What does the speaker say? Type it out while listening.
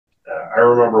I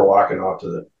remember walking out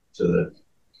to the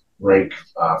rink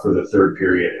for the third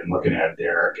period and looking at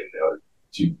Derek and the other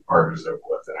two partners that were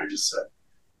with, and I just said,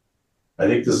 I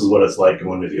think this is what it's like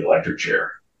going to the electric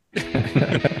chair.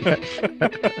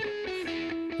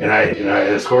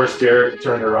 And of course, Derek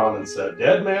turned around and said,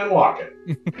 "Dead man walking."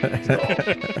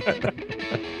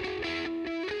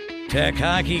 Tech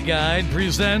Hockey Guide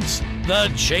presents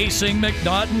the Chasing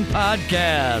MacNaughton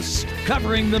podcast,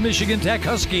 covering the Michigan Tech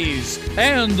Huskies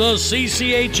and the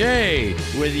CCHA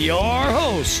with your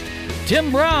host, Tim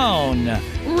Brown,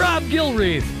 Rob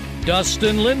Gilreath,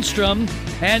 Dustin Lindstrom,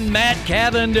 and Matt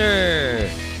Cavender.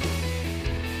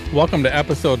 Welcome to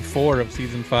episode 4 of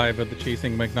season 5 of the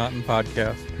Chasing MacNaughton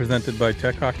podcast, presented by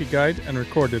Tech Hockey Guide and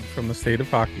recorded from the state of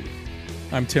hockey.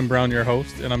 I'm Tim Brown, your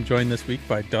host, and I'm joined this week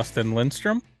by Dustin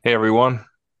Lindstrom. Hey, everyone.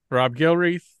 Rob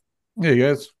Gilreath. Hey,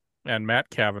 guys. And Matt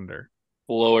Cavender.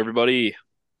 Hello, everybody.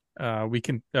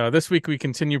 This week we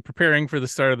continue preparing for the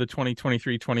start of the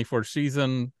 2023-24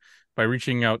 season by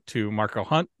reaching out to Marco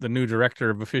Hunt, the new director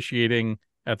of officiating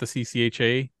at the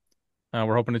CCHA.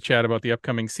 We're hoping to chat about the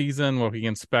upcoming season, what we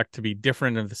can expect to be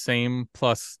different or the same.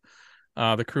 Plus,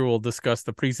 the crew will discuss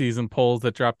the preseason polls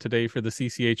that dropped today for the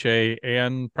CCHA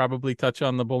and probably touch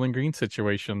on the Bowling Green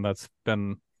situation that's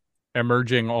been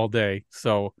emerging all day.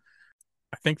 So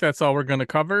I think that's all we're going to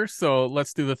cover. So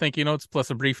let's do the thank you notes plus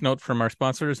a brief note from our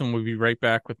sponsors, and we'll be right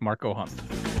back with Marco Hunt.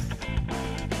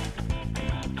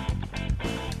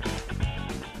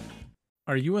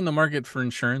 Are you in the market for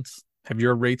insurance? Have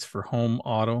your rates for home,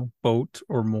 auto, boat,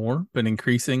 or more been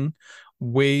increasing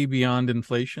way beyond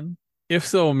inflation? If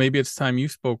so, maybe it's time you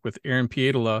spoke with Aaron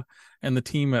Pietola and the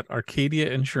team at Arcadia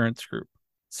Insurance Group,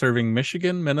 serving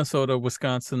Michigan, Minnesota,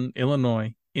 Wisconsin,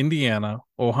 Illinois, Indiana,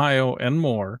 Ohio, and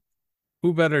more.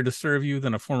 Who better to serve you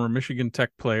than a former Michigan Tech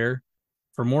player?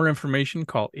 For more information,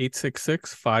 call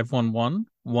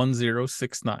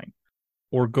 866-511-1069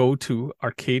 or go to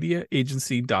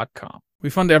arcadiaagency.com. We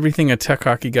fund everything at Tech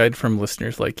Hockey Guide from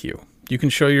listeners like you. You can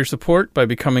show your support by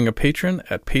becoming a patron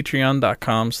at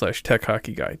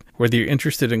patreon.com/techhockeyguide. Whether you're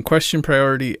interested in question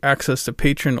priority, access to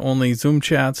patron-only Zoom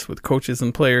chats with coaches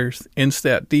and players,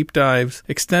 in-stat deep dives,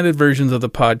 extended versions of the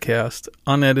podcast,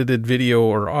 unedited video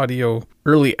or audio,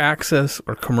 early access,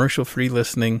 or commercial-free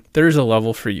listening, there's a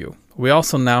level for you. We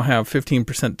also now have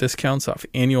 15% discounts off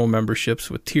annual memberships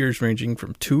with tiers ranging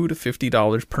from $2 to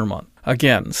 $50 per month.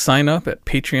 Again, sign up at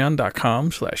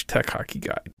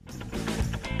patreon.com/techhockeyguide.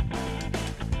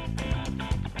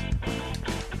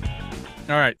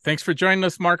 All right. Thanks for joining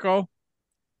us, Marco.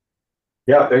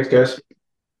 Yeah, thanks, guys.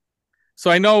 So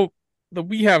I know that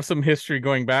we have some history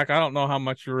going back. I don't know how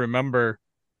much you remember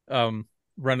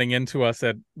running into us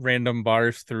at random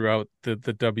bars throughout the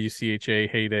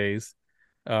WCHA heydays.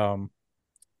 I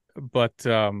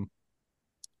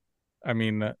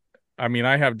mean,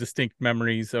 I have distinct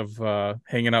memories of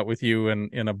hanging out with you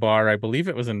in a bar. I believe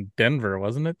it was in Denver,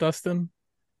 wasn't it, Dustin?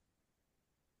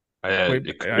 I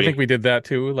think we did that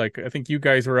too. Like, I think you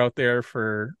guys were out there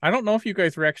for, I don't know if you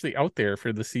guys were actually out there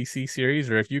for the CC series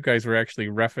or if you guys were actually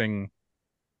reffing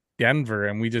Denver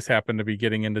and we just happened to be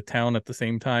getting into town at the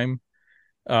same time.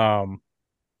 I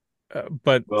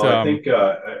think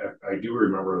I do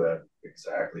remember that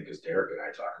exactly because Derek and I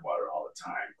talk about it all the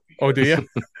time. Oh, do you?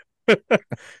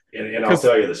 and I'll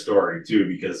tell you the story too,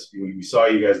 because we saw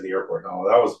you guys in the airport. No,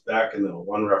 that was back in the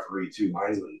one referee, two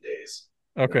linesman days.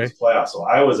 Okay. It was playoffs. So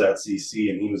I was at CC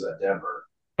and he was at Denver.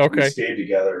 Okay. We stayed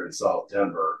together in South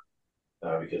Denver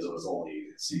because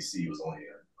CC was only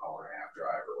an hour and a half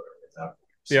drive or whatever at that point.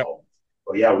 So, yeah.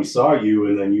 But yeah, we saw you,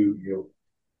 and then you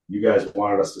guys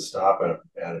wanted us to stop at a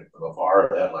bar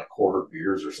that had like quarter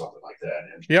beers or something like that.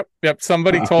 And, Yep.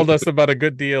 Somebody told us about a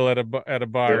good deal at a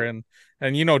bar, yep.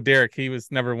 and you know Derek, he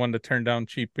was never one to turn down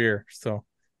cheap beer. So.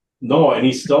 No, and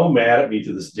he's still mad at me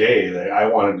to this day that I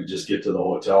wanted to just get to the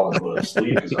hotel and go to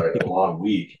sleep because I had a long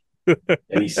week,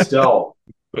 and he still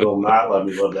will not let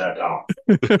me live that down.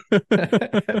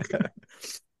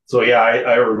 So yeah,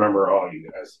 I remember all you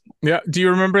guys. Yeah. Do you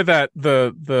remember that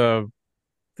the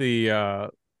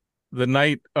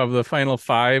night of the Final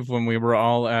Five when we were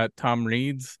all at Tom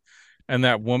Reed's and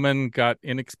that woman got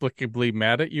inexplicably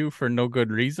mad at you for no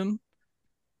good reason?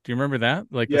 Do you remember that?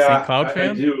 Like the St. Cloud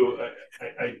fan? I do.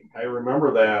 I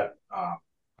remember that.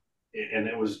 And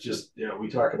it was just, we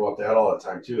talk about that all the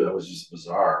time too. That was just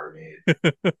bizarre. I mean,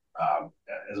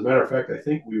 as a matter of fact, I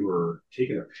think we were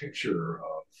taking a picture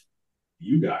of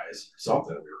you guys,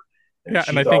 something. And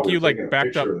I think you like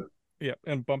backed up. Yeah,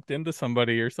 and bumped into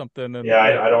somebody or something. And,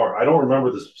 I don't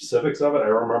remember the specifics of it. I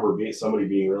remember somebody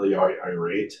being really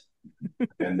irate,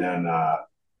 and then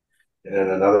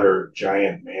another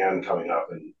giant man coming up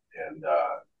and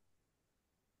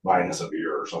buying us a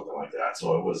beer or something like that.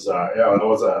 So it was, I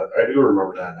do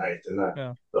remember that night. And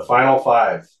the final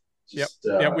five. Just,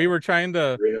 yep. We were trying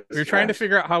to times.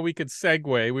 figure out how we could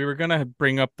segue. We were gonna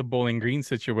bring up the Bowling Green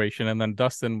situation, and then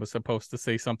Dustin was supposed to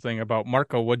say something about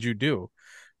Marco. What'd you do?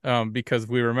 Because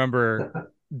we remember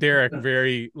Derek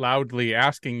very loudly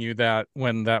asking you that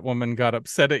when that woman got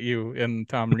upset at you in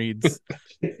Tom Reed's.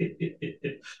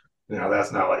 No,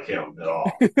 that's not like him at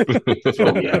all.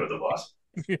 Throw me under the bus.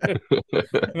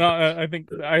 No, I think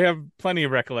I have plenty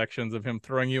of recollections of him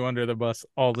throwing you under the bus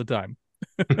all the time.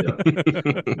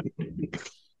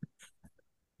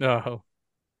 Oh,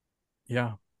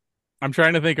 yeah. I'm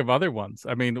trying to think of other ones.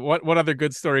 I mean, what other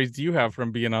good stories do you have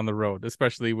from being on the road,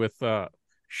 especially with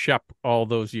Shep all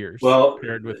those years? Well,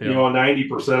 paired with him?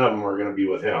 90% of them are going to be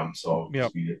with him. So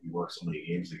we work so many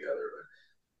games together.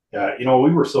 But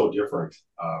we were so different,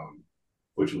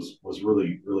 which was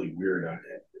really, really weird.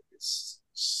 It's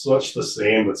such the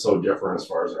same, but so different as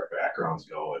far as our backgrounds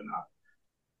go.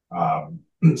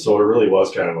 And so it really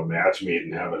was kind of a match made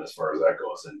in heaven as far as that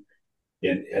goes.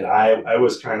 And I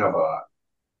was kind of a,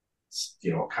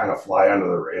 kind of fly under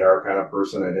the radar kind of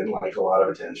person. I didn't like a lot of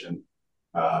attention.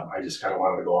 I just kind of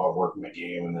wanted to go out, work my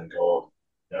game, and then go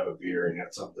have a beer and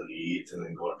get something to eat, and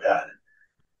then go to bed.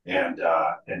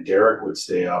 And Derek would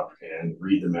stay up and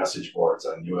read the message boards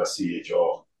on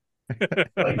USCHO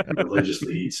like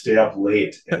religiously. He'd stay up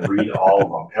late and read all of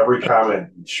them. Every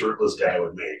comment shirtless guy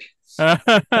would make.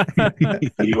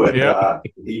 he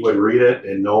would read it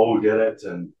and know who did it,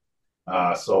 and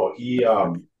so he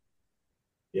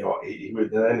he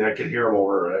would. And then I could hear him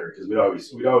over there because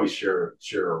we'd always share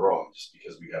a room just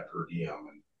because we got per diem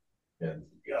and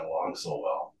we got along so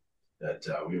well that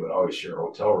we would always share a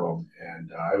hotel room,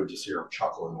 and I would just hear him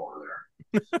chuckling over there.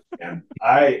 And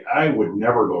I would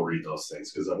never go read those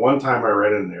things because at one time I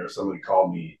read in there, somebody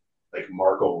called me like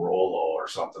Marco Rolo or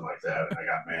something like that, and I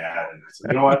got mad and I said,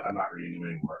 you know what, I'm not reading him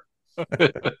anymore.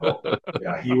 So,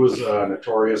 yeah, he was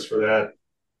notorious for that.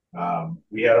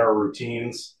 We had our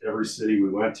routines every city we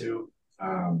went to.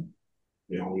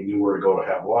 We knew where to go to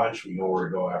have lunch. We knew where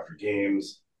to go after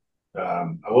games.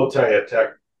 I will tell you,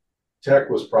 Tech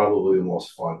was probably the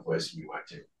most fun place we went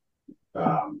to.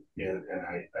 And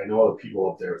I know the people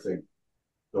up there think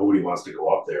nobody wants to go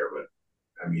up there, but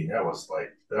I mean, that was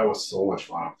so much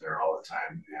fun up there all the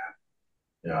time.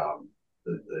 And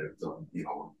the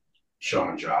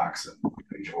Sean Jocks and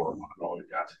Joe Romano, we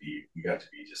got to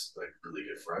be just like really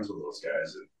good friends with those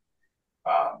guys,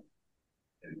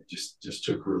 and just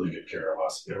took really good care of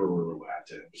us everywhere we went,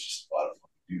 and it was just a lot of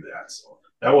fun to do that. So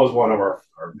that was one of our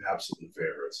absolute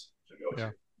favorites to go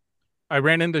to. I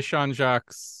ran into Sean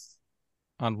Jacques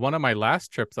on one of my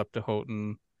last trips up to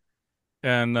Houghton,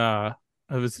 and I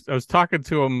was talking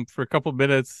to him for a couple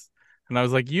minutes, and I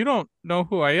was like, "You don't know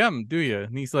who I am, do you?"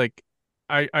 And he's like,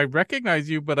 I recognize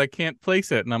you, but I can't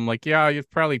place it. And I'm like, yeah, it's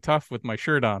probably tough with my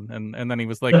shirt on. And then he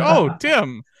was like, oh,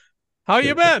 Tim, how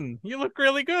you been? You look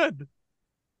really good.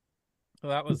 So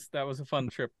that was a fun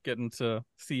trip getting to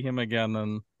see him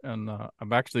again. And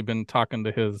I've actually been talking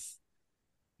to his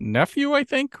nephew, I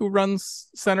think, who runs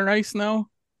Center Ice now,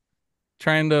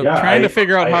 trying to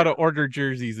figure out how to order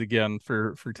jerseys again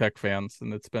for Tech fans.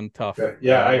 And it's been tough.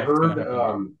 Yeah, I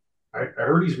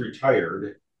heard he's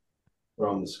retired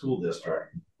from the school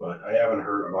district, but I haven't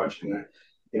heard much. And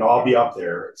I'll be up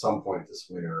there at some point this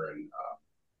winter, and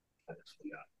I just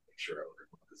make sure I look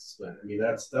at this. But I mean,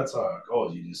 that's how it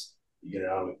goes. You get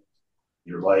out of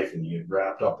your life and you get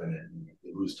wrapped up in it, and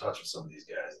you lose touch with some of these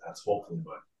guys. And that's hopefully,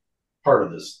 but part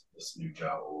of this new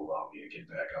job will allow me to get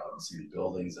back out and see the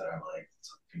buildings that I like,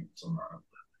 some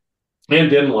and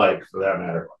didn't like, for that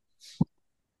matter.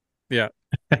 Yeah.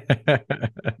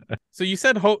 So you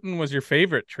said Houghton was your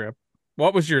favorite trip.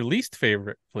 What was your least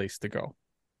favorite place to go?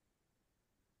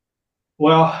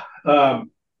 Well,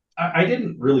 I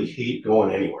didn't really hate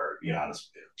going anywhere, to be honest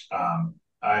with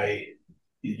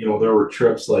you. There were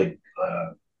trips like,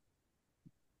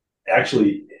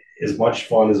 actually, as much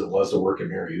fun as it was to work in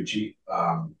Mariucci,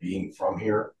 being from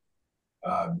here,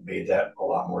 made that a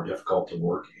lot more difficult to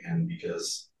work in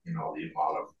because, the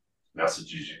amount of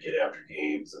messages you get after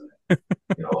games and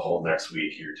the whole next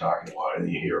week you're talking about it,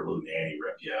 and you hear Lou Nanny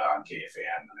rip you on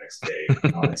KFAN the next day.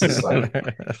 It's just like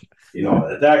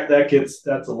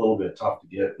that's a little bit tough to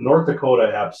get. North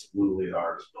Dakota, absolutely the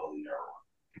hardest building ever.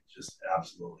 Just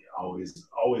absolutely always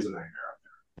a nightmare up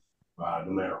there.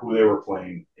 No matter who they were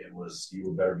playing,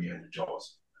 you better be in the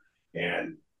Joes.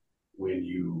 And when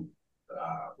you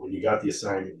got the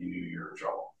assignment, you knew you were in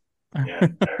trouble.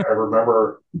 And I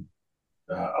remember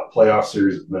a playoff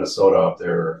series with Minnesota up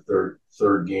there,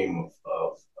 third game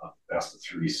of best of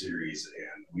three series,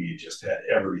 and we just had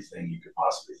everything you could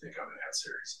possibly think of in that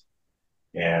series.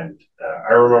 And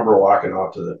I remember walking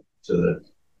out to the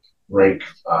rink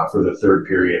for the third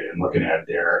period and looking at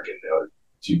Derek and the other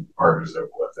two partners that were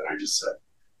with, and I just said,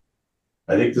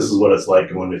 I think this is what it's like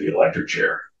going to the electric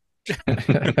chair.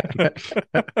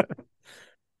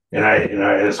 And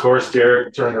of course,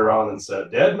 Derek turned around and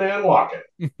said, "Dead man walking."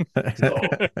 So,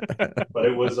 but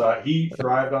it was he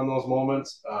thrived on those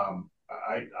moments.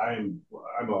 I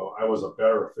was a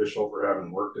better official for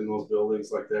having worked in those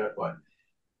buildings like that, but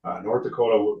North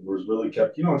Dakota was really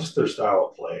kept, just their style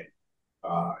of play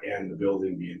and the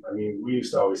building being. I mean, we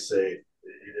used to always say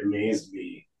it amazed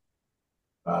me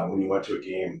when you went to a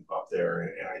game up there,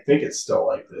 and I think it's still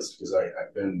like this because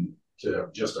I've been to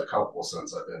just a couple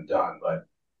since I've been done, but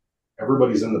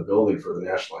everybody's in the building for the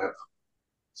national anthem.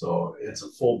 So it's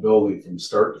a full building from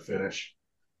start to finish.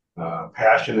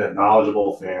 Passionate,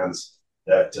 knowledgeable fans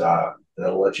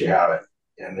that'll let you have it,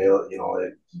 and they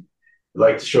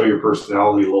like to show your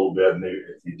personality a little bit. And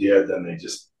if you did, then they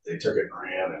took it and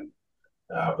ran. And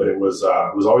but it was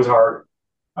always hard.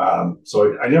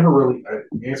 So I never really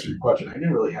answer your question. I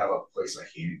didn't really have a place I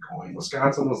hated going.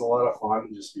 Wisconsin was a lot of fun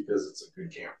just because it's a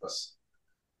good campus.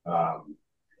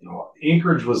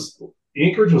 Anchorage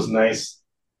was nice,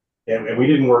 and we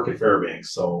didn't work at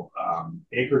Fairbanks, so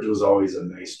Anchorage was always a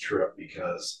nice trip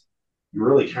because you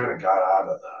really kind of got out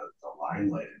of the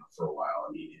limelight for a while.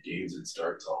 I mean, the games would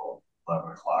start till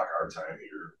 11 o'clock our time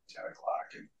here, 10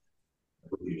 o'clock, and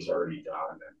everybody was already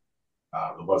done,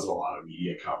 and there wasn't a lot of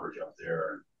media coverage up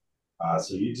there.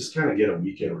 So you just kind of get a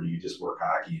weekend where you just work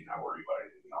hockey and not worry about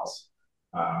anything else.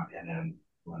 And then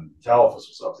when Telephus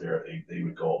was up there, they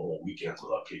would go whole weekends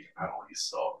without kicking penalties.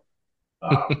 So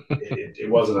it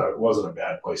wasn't a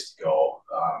bad place to go.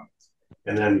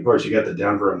 And then of course you got the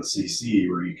Denver and the CC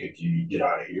where you get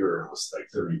out of here and it was like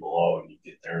 30 below, and you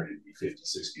get there and it'd be 50,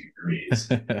 60 degrees.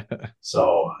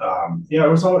 So it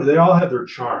was they all had their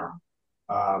charm.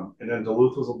 And then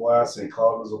Duluth was a blast, St.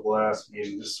 Cloud was a blast. I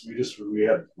mean, we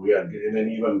had, and then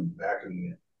even back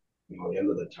in the end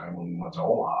of the time when we went to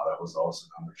Omaha, that was also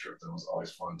another trip that was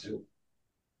always fun too.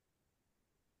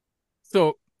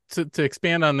 So to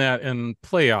expand on that in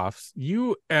playoffs,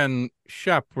 you and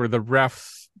Shep were the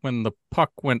refs when the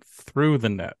puck went through the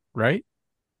net, right?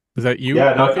 Was that you?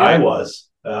 Yeah, no, I was.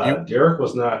 Derek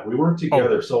was not. We weren't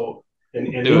together. Oh. So, and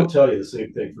he'll tell you the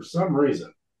same thing. For some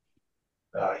reason,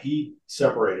 he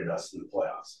separated us in the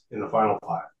playoffs in the final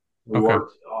five. We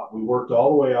worked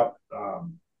all the way up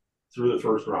through the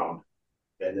first round,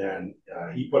 and then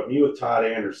he put me with Todd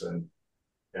Anderson,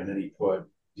 and then he put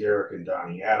Derek and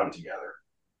Donnie Adam together.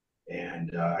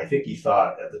 And I think he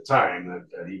thought at the time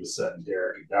that he was setting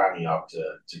Derek and Donnie up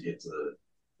to get to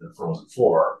the Frozen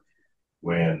Four,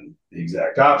 when the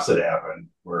exact opposite happened,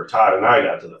 where Todd and I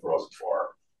got to the Frozen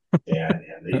Four, and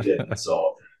they didn't.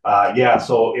 So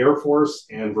so Air Force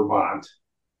and Vermont,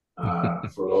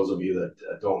 for those of you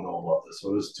that don't know about this,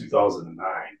 so this was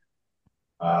 2009.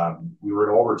 We were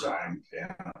in overtime,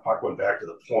 and the puck went back to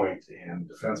the point, and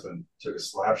the defenseman took a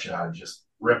slap shot and just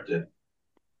ripped it,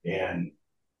 and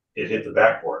it hit the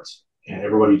backboards, and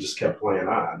everybody just kept playing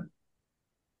on.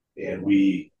 And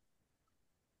the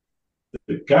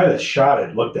guy that shot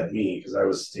it looked at me because I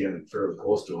was standing fairly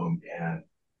close to him, and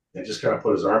just kind of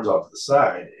put his arms out to the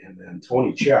side. And then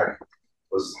Tony Check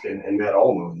was, and Matt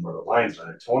Ullman were the linesmen,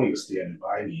 and Tony was standing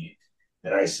by me,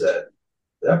 and I said,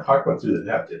 "That puck went through the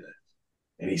net, didn't it?"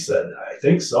 And he said, "I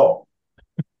think so."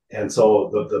 And so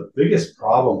the biggest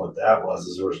problem with that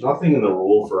was there was nothing in the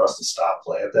rule for us to stop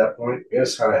play at that point. We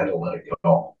just kind of had to let it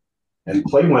go. And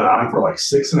play went on for like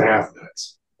 6.5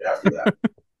 minutes after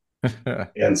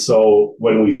that. And so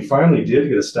when we finally did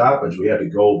get a stoppage, we had to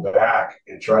go back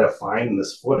and try to find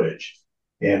this footage,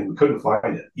 and we couldn't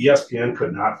find it. ESPN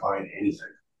could not find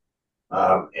anything.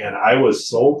 And I was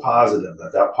so positive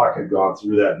that puck had gone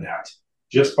through that net,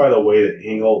 just by the way that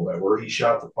angle, by where he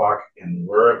shot the puck and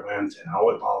where it went and how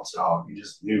it bounced out. You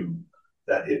just knew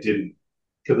that it didn't,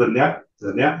 because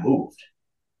the net moved.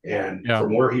 And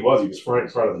from where he was right in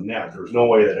front of the net. There was no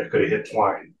way that it could have hit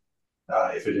Twine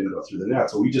if it didn't go through the net.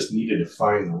 So we just needed to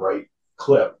find the right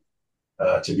clip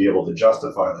to be able to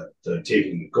justify the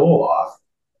taking the goal off.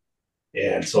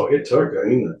 And so it took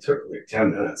like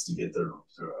 10 minutes to get the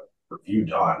review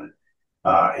done.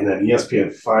 And then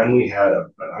ESPN finally had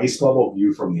an ice level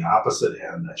view from the opposite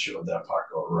end that showed that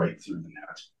puck go right through the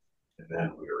net. And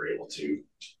then we were able to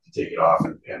take it off.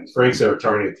 And Frank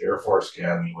Zaratarni at the Air Force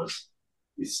Academy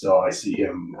I see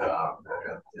him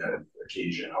at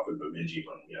occasion up in Bemidji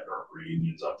when we have our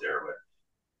reunions up there.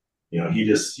 he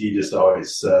just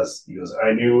always says, he goes,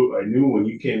 I knew when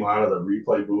you came out of the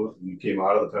replay booth and you came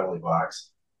out of the penalty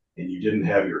box and you didn't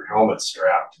have your helmet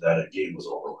strapped that a game was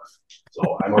over with.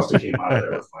 So I must have came out of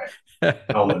there with my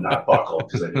helmet not buckled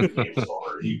because I knew the game was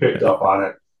over. He picked up on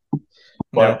it.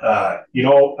 But, I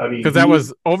mean, because that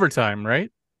was overtime, right?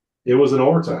 It was an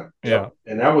overtime. Yeah.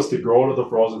 And that was to go to the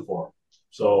Frozen Four.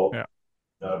 So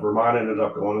Vermont ended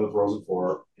up going to the Frozen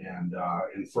Four. And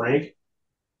Frank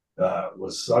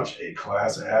was such a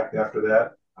class act after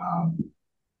that.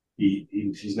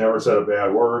 He's never said a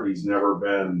bad word. He's never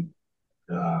been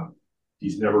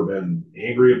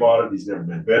angry about it. He's never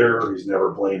been bitter. He's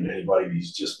never blamed anybody.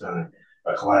 He's just been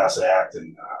a class act.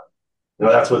 And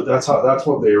that's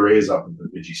what they raise up in the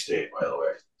Bemidji State, by the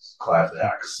way, class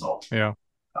acts. So yeah.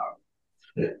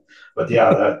 But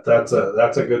yeah, that's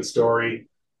a good story.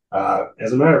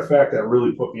 As a matter of fact, that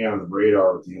really put me on the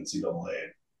radar with the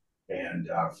NCAA. And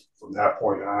from that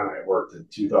point on, I worked in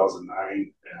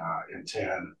 2009 and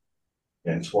 10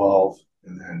 and 12.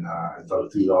 And then I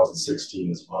thought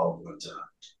 2016 as well, went to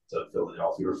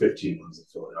Philadelphia, or 15 was in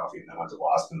Philadelphia, and then went to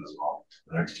Boston as well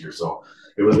the next year. So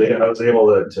I was able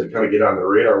to kind of get on the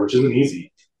radar, which isn't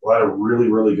easy. A lot of really,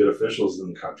 really good officials in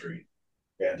the country.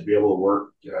 And to be able to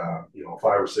work, 5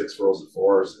 or 6 Frozen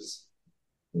Fours is,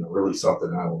 really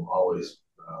something I will always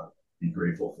be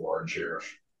grateful for and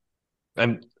cherish.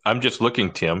 And I'm just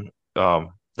looking, Tim. That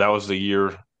was the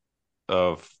year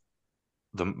of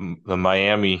the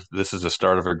Miami. This is the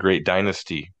start of a great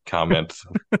dynasty comment.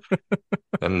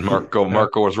 And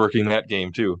Marco was working that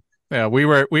game too. Yeah, we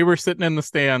were sitting in the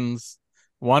stands,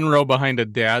 one row behind a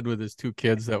dad with his 2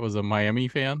 kids that was a Miami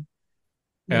fan.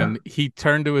 And he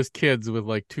turned to his kids with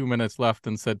like 2 minutes left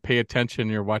and said, "Pay attention,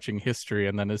 you're watching history."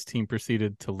 And then his team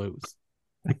proceeded to lose.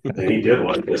 And he did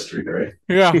want history, right?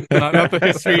 Yeah, not the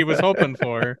history he was hoping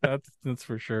for. That's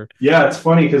for sure. Yeah, it's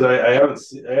funny because I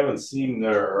haven't seen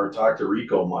or talked to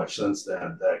Rico much since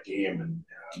that game, and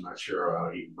I'm not sure how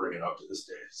he can bring it up to this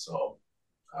day. So,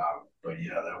 but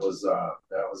yeah, that was a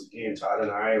game. Todd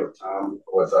and I with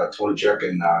Tony Check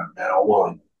and Matt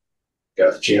Allwelling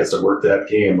got the chance to work that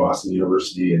game, Boston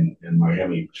University in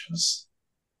Miami, which was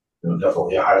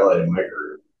definitely a highlight in my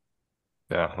career.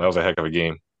 Yeah, that was a heck of a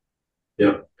game.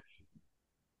 Yep.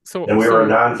 And we were a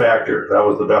non-factor. That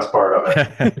was the best part of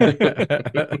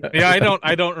it. Yeah,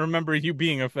 I don't remember you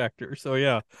being a factor. So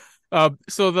yeah.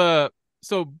 So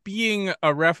being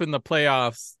a ref in the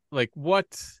playoffs, like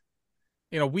what,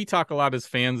 we talk a lot as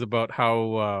fans about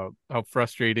how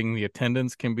frustrating the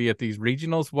attendance can be at these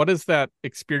regionals. What is that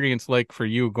experience like for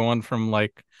you, going from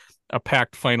like a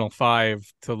packed Final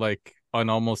Five to like an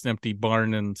almost empty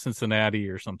barn in Cincinnati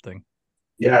or something?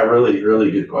 Yeah, really, really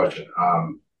good question.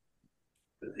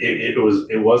 It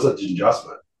was an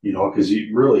adjustment, because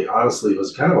you really, honestly, it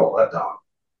was kind of a letdown.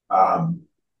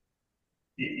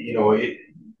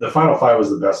 The Final Five was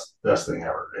the best thing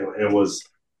ever.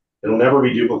 It'll never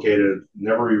be duplicated,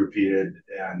 never be repeated,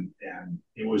 and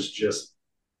it was just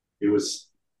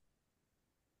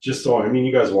so. I mean,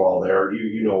 you guys were all there.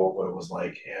 You know what it was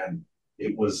like, and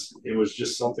it was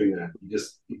just something that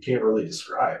you can't really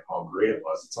describe how great it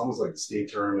was. It's almost like the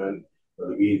state tournament or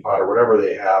the meeting pot or whatever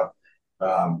they have,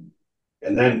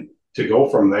 and then to go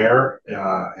from there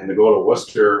and to go to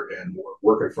Worcester and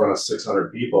work in front of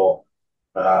 600 people,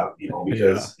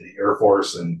 because the Air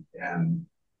Force and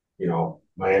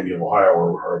Miami of Ohio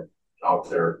are out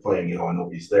there playing, and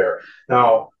nobody's there.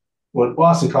 Now, when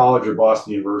Boston College or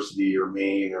Boston University or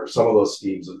Maine or some of those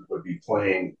teams would be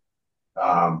playing,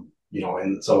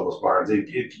 in some of those barns, it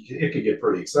could get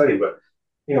pretty exciting. But,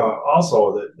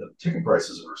 also the ticket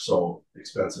prices were so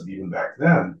expensive even back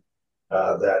then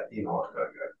that,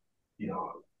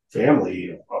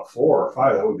 family of 4 or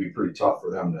 5, that would be pretty tough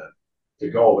for them to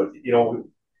go. But,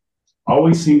 we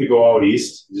always seemed to go out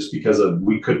east just because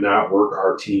we could not work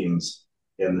our teams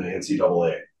in the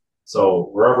NCAA. So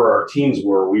wherever our teams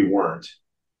were, we weren't.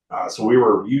 So we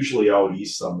were usually out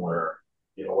east somewhere,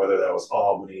 whether that was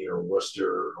Albany or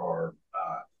Worcester or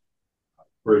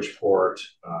Bridgeport.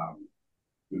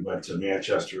 We went to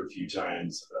Manchester a few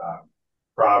times,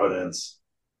 Providence.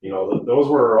 Those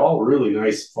were all really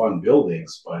nice, fun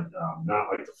buildings, but not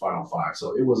like the Final Five.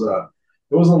 So it was a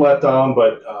letdown,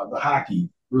 but the hockey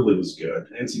really was good.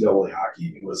 NCAA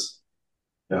hockey, it was.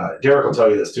 Derek will tell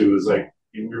you this too. It was like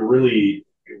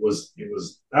it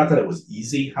was not that it was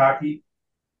easy hockey,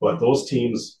 but those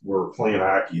teams were playing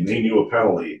hockey and they knew a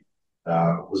penalty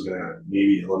was going to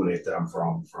maybe eliminate them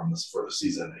from this for the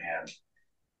season.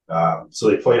 And so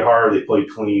they played hard, they played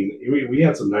clean. We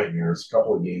had some nightmares, a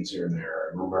couple of games here and there.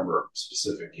 I remember a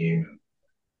specific game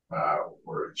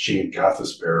where Shane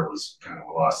Gothisbehere was kind of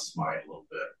lost his mind a little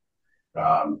bit.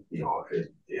 And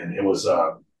it was,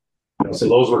 so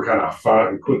those were kind of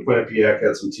fun. Quinnipiac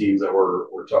had some teams that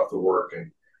were tough to work,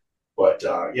 but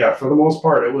yeah, for the most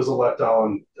part, it was a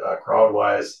letdown crowd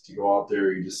wise to go out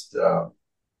there. You just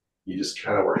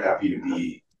kind of were happy to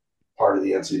be part of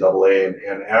the NCAA,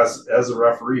 and as the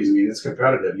referees, I mean, it's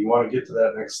competitive. You want to get to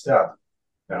that next step,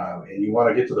 and you want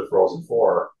to get to the Frozen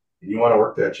Four, and you want to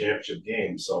work that championship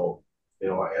game. So,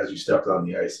 as you stepped on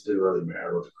the ice, it didn't really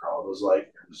matter what the crowd was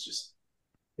like.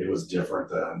 It was different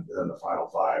than the Final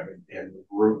Five, and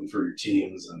rooting for your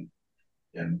teams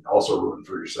and also rooting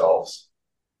for yourselves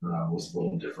was a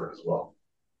little different as well.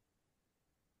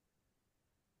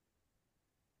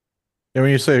 And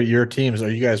when you say your teams,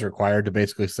 are you guys required to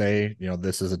basically say,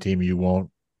 this is a team you won't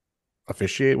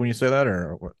officiate when you say that,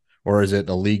 or is it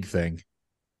a league thing?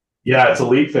 Yeah, it's a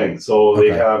league thing. So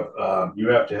they have you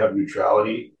have to have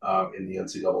neutrality in the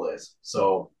NCAA's.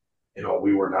 So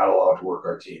we were not allowed to work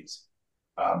our teams.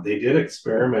 They did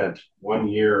experiment one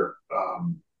year,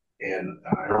 and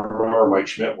I remember Mike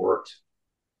Schmidt worked.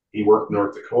 He worked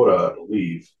North Dakota, I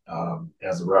believe,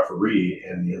 as a referee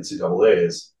in the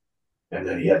NCAA's, and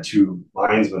then he had two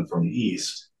linesmen from the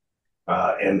East.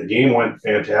 And the game went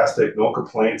fantastic, no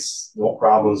complaints, no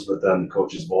problems. But then the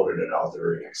coaches voted it out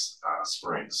during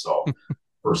spring. So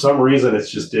for some reason, it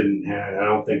just didn't. I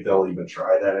don't think they'll even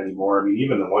try that anymore. I mean,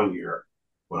 even the one year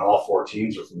when all four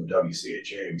teams were from the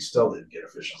WCHA, we still didn't get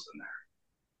officials in there.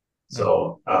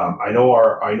 So I know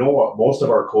what most of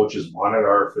our coaches wanted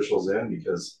our officials in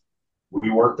because we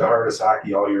worked the hardest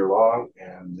hockey all year long,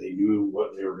 and they knew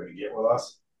what they were going to get with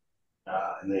us.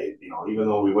 And they, even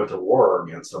though we went to war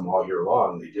against them all year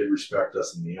long, they did respect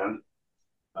us in the end,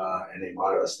 and they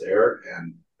wanted us there.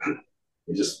 And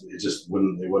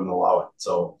they wouldn't allow it.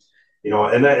 So,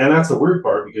 and that's the weird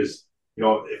part because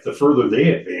if the further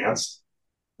they advanced,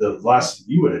 the less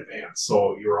you would advance.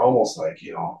 So you're almost like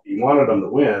you wanted them to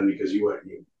win because you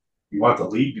want the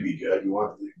league to be good. You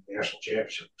want the national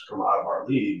championship to come out of our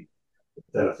league.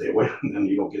 Then if they win, then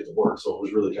you don't get to work. So it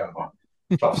was really kind of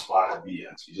a tough spot to be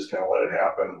in. So you just kind of let it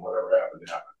happen, and whatever happened,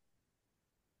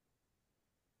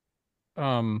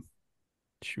 happened.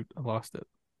 Shoot, I lost it.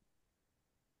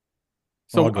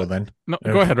 So I'll go then. No,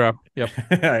 go ahead, Rob. Yep.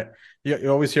 You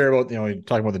always hear about,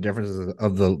 talking about the differences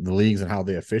of the leagues and how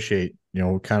they officiate,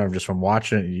 kind of just from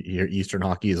watching it, you hear Eastern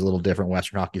hockey is a little different.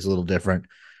 Western hockey is a little different.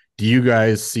 Do you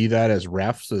guys see that as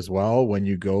refs as well when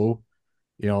you go,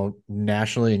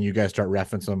 nationally and you guys start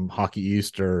reffing some Hockey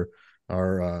East or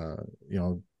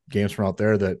games from out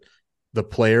there that the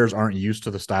players aren't used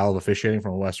to the style of officiating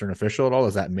from a Western official at all?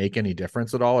 Does that make any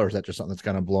difference at all? Or is that just something that's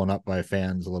kind of blown up by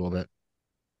fans a little bit?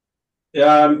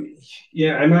 Yeah,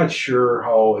 I'm not sure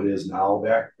how it is now.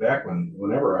 Back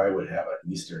whenever I would have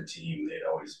an Eastern team, they'd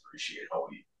always appreciate how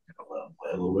we let them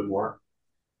play a little bit more.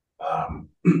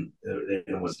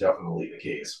 It was definitely the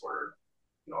case where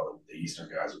the Eastern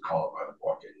guys would call it by the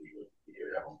book, and you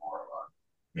would have them more of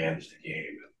a manage the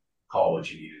game and call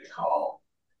what you needed to call,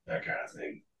 that kind of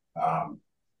thing.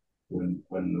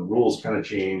 When the rules kind of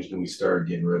changed and we started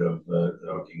getting rid of the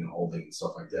hooking and holding and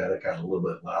stuff like that, it got a little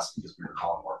bit less because we were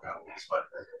calling more penalties. But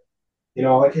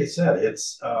like I said,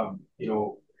 it's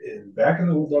back in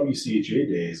the old WCHA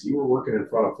days, you were working in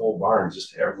front of full barns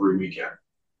just every weekend.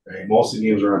 Right? Most of the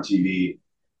games are on TV.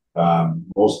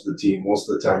 Most of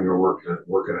the time you're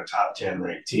working a top 10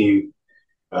 ranked team,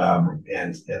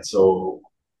 and so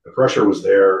the pressure was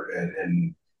there,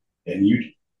 and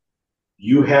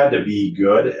you had to be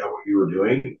good at what you were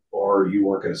doing, or you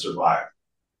weren't going to survive.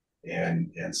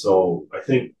 And so I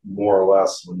think more or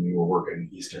less when we were working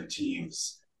Eastern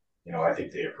teams, I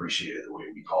think they appreciated the way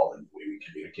we called and the way we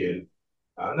communicated.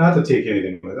 Not to take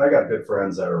anything, but I got good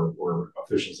friends that were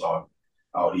officials out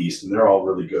east, and they're all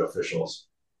really good officials.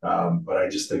 But I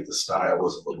just think the style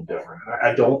was a little different. And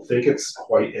I don't think it's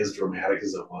quite as dramatic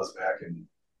as it was back in,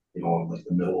 like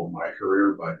the middle of my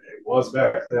career, but it was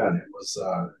back then. It was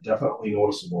definitely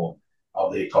noticeable how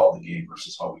they called the game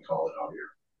versus how we call it out here.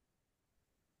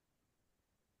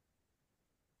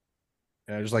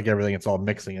 Yeah, just like everything, it's all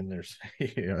mixing, and there's,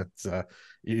 it's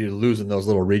you're losing those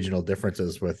little regional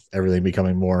differences with everything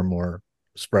becoming more and more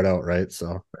spread out, right?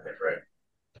 So,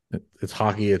 right. It's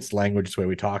hockey, it's language, it's the way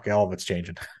we talk. All of it's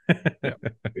changing. Yeah,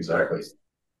 exactly.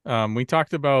 We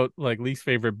talked about like least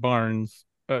favorite barns.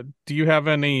 Do you have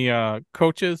any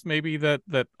coaches maybe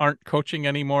that aren't coaching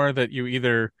anymore that you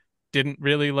either didn't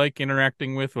really like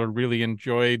interacting with or really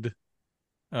enjoyed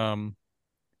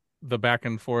the back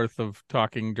and forth of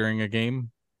talking during a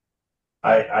game?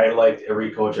 I liked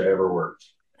every coach I ever worked.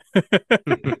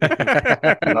 Nothing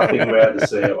bad to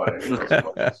say about any of those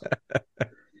coaches.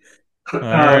 All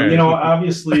right.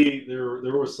 Obviously there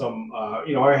was some, I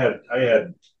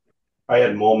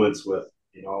had moments with,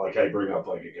 like I bring up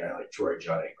like a guy like Troy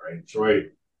Jutting, right? Troy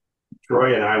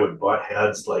and I would butt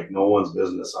heads like no one's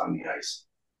business on the ice.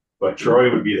 But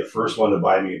Troy would be the first one to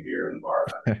buy me a beer in the bar.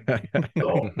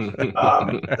 So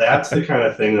that's the kind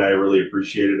of thing that I really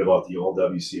appreciated about the old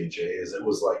WCHA is it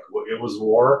was like it was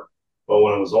war, but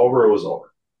when it was over, it was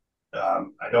over.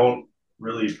 I don't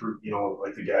really,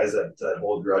 like the guys that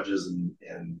hold grudges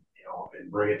and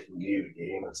bring it from game to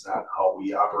game. It's not how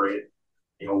we operate.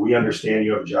 We understand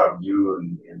you have a job to do,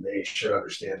 and they should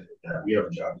understand that we have a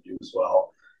job to do as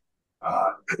well.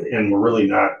 And we're really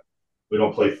not. We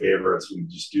don't play favorites. We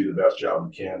just do the best job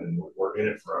we can, and we're in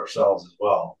it for ourselves as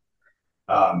well.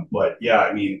 But yeah,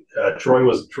 I mean, Troy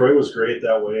was great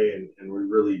that way, and we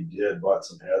really did butt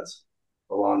some heads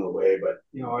along the way. But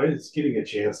it's getting a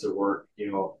chance to work,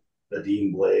 the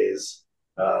Dean Blaze,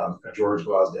 George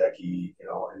Gwozdecki,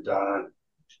 and Don.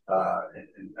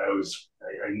 And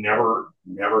I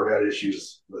never had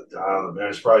issues with Don on the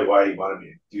bench. Probably why he wanted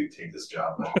me to take this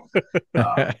job.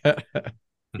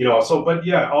 But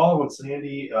yeah, all of them,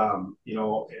 Sandy, and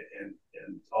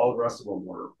all the rest of them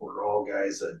were all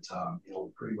guys that,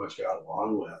 pretty much got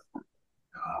along with.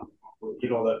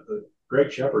 The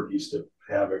Greg Shepard used to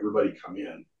have everybody come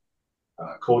in.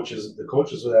 The coaches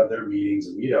would have their meetings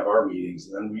and we'd have our meetings,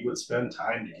 and then we would spend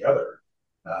time together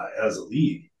as a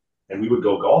league, and we would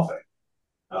go golfing.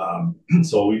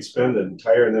 So we'd spend and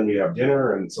then we'd have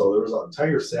dinner, and so there was an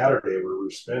entire Saturday where we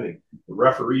were spending the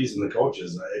referees and the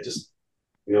coaches. I just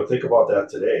think about that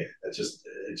today. It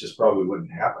just probably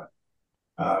wouldn't happen.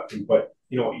 But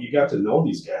you got to know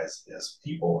these guys as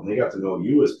people, and they got to know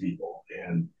you as people,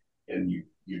 and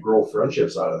you grow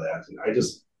friendships out of that. And I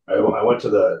went to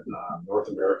the North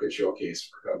American Showcase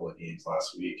for a couple of games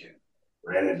last week and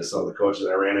ran into some of the coaches.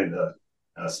 I ran into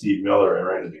Steve Miller. I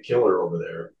ran into Killer over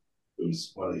there,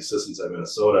 who's one of the assistants at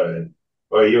Minnesota. And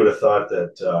you would have thought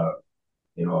that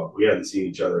we hadn't seen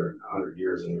each other in 100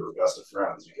 years and we were best of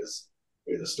friends because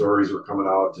the stories were coming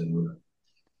out and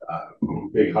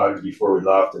big hugs before we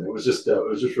left, and it was just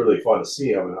really fun to see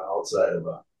him outside of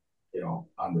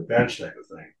on the bench type of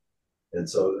thing. And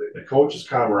so the coach's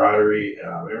camaraderie.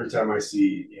 Every time I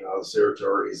see the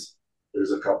Serratores,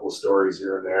 there's a couple of stories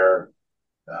here and there.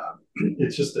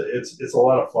 It's just it's a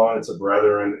lot of fun. It's a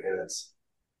brethren, and it's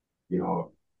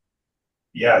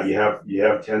yeah, you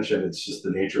have tension. It's just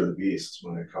the nature of the beast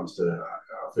when it comes to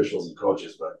officials and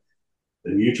coaches, but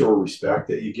the mutual respect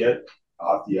that you get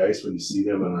off the ice when you see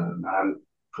them in a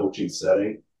non-coaching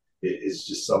setting is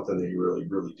just something that you really,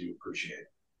 really do appreciate.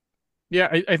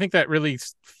 Yeah, I think that really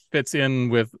fits in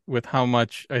with how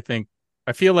much I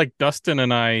feel like Dustin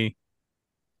and I,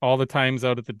 all the times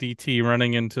out at the DT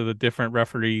running into the different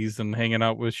referees and hanging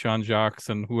out with Sean Jacques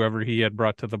and whoever he had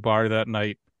brought to the bar that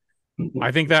night,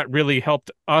 I think that really helped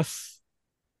us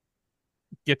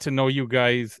get to know you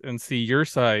guys and see your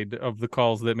side of the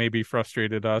calls that maybe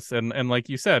frustrated us. And like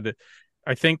you said,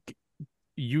 I think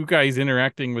you guys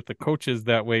interacting with the coaches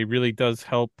that way really does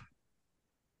help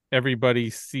everybody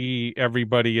see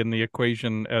everybody in the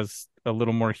equation as a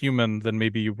little more human than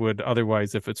maybe you would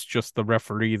otherwise if it's just the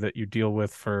referee that you deal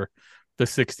with for the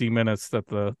 60 minutes that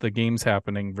the game's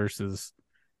happening versus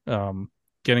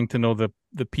getting to know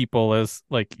the people as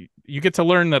like you get to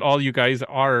learn that all you guys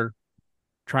are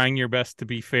trying your best to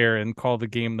be fair and call the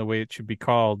game the way it should be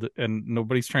called, and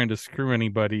nobody's trying to screw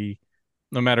anybody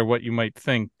no matter what you might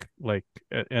think.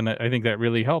 And I think that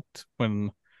really helped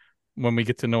when we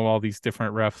get to know all these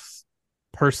different refs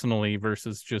personally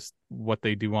versus just what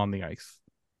they do on the ice.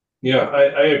 Yeah,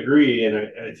 I agree, and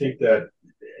I think that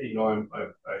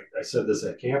I said this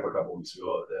at camp a couple weeks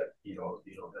ago that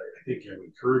I think I'm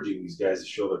encouraging these guys to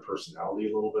show their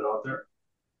personality a little bit out there.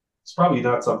 It's probably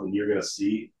not something you're going to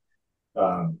see,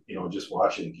 just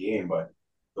watching the game, but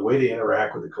the way they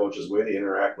interact with the coaches, the way they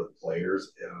interact with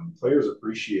players, players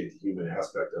appreciate the human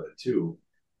aspect of it too,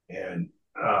 and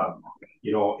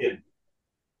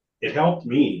it helped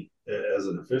me as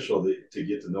an official to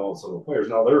get to know some of the players.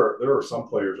 Now there are some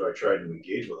players where I tried to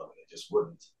engage with them and they just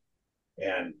wouldn't.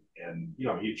 And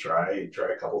you try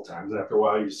a couple times, and after a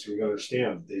while you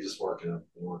understand that they just weren't gonna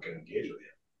engage with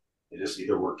you. They just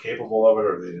either weren't capable of it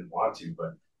or they didn't want to.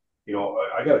 But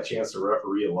I got a chance to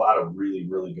referee a lot of really,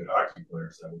 really good hockey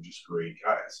players that were just great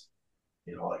guys.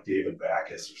 Like David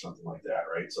Backus or something like that,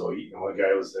 right? So a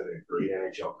guy was in a great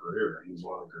NHL career, and he was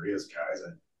one of the greatest guys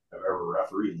I've ever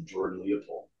refereed, Jordan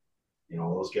Leopold.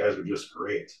 Those guys were just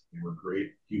great. They were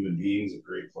great human beings and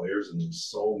great players, and there's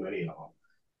so many of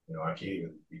them. I can't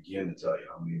even begin to tell you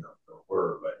how many there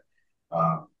were. But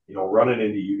running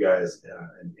into you guys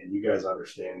and you guys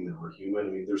understanding that we're human. I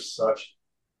mean, there's such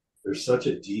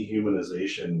a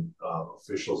dehumanization of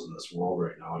officials in this world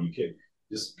right now. You can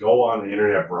just go on the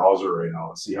internet browser right now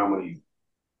and see how many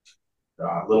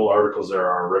little articles there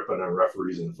are ripping on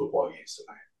referees in the football games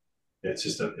tonight. It's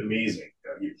just amazing.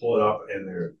 You pull it up and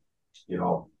they're,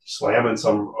 slamming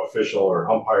some official or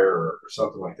umpire or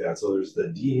something like that. So there's the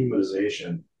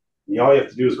dehumanization. And all you have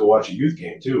to do is go watch a youth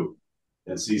game too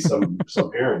and see some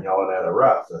parent yelling at a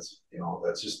ref.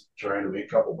 That's just trying to make a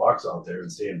couple bucks out there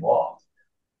and stay involved.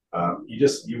 You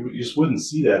just wouldn't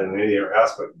see that in any other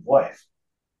aspect of life.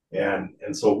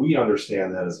 And so we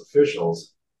understand that as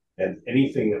officials, and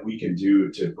anything that we can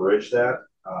do to bridge that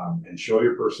and show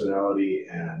your personality.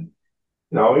 And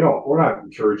we're not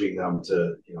encouraging them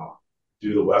to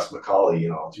do the Wes McCauley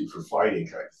do for fighting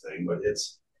kind of thing, but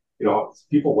it's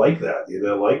people like that. They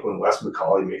like when Wes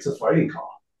McCauley makes a fighting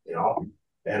call,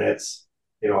 and it's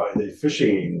the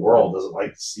fishing world doesn't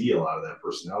like to see a lot of that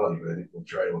personality, but I think we'll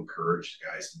try to encourage the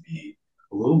guys to be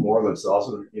a little more themselves,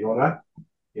 and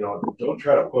don't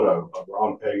try to put a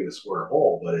round peg in a square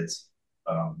hole, but it's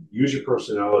use your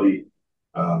personality.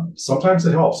 Sometimes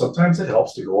it helps. Sometimes it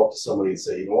helps to go up to somebody and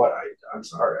say, you know what, I'm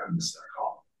sorry, I missed that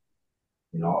call.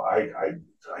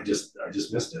 I just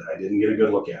missed it. I didn't get a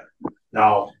good look at it.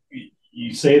 Now,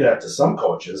 you say that to some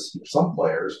coaches, some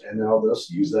players, and they'll just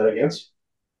use that against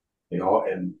you.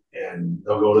 And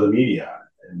they'll go to the media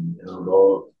and they'll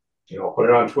go, put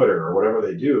it on Twitter or whatever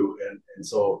they do. And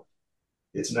so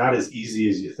it's not as easy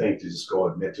as you think to just go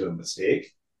admit to a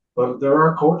mistake. But there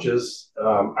are coaches.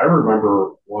 I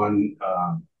remember one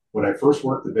when I first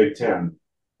worked the Big Ten,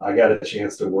 I got a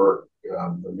chance to work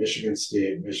the Michigan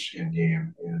State-Michigan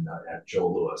game at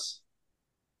Joe Louis.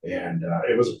 And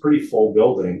it was a pretty full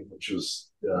building, which was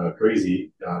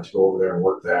crazy to go over there and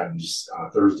work that and just on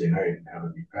a Thursday night and have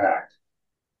it be packed.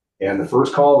 And the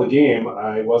first call of the game,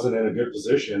 I wasn't in a good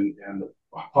position, and the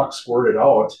puck squirted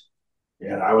out,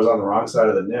 and I was on the wrong side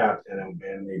of the net, and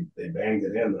they banged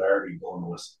it in, but I already blown the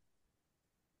whistle.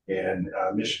 And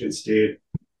Michigan State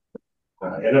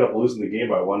ended up losing the game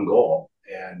by 1 goal,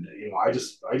 and I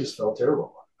just felt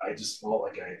terrible. I just felt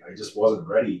like I just wasn't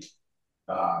ready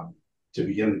to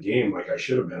begin the game like I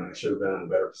should have been. I should have been in a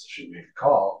better position to make a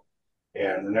call.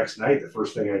 And the next night, the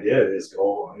first thing I did is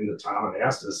go into Tom and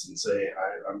Estes and say,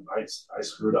 I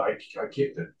screwed up. I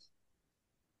kicked it.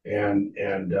 And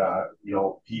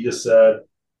he just said,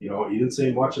 he didn't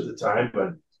say much at the time,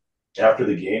 but after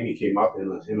the game, he came up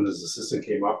and him and his assistant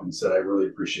came up and said, I really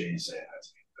appreciate you saying that to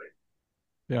me.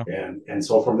 Yeah. And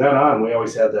so from then on, we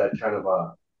always had that kind of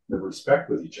the respect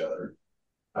with each other.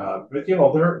 But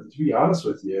to be honest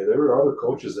with you, there were other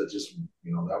coaches that just,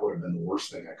 that would have been the worst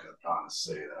thing I could have done to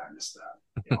say that I missed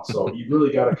that. So you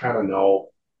really got to kind of know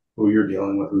who you're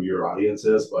dealing with, who your audience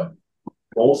is. But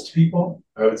most people,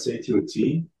 I would say to a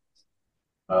T,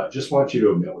 just want you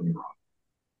to admit when you're wrong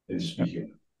and just be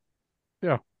human.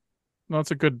 Yeah, no,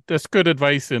 that's good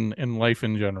advice in life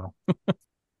in general.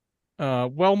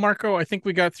 Well, Marco, I think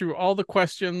we got through all the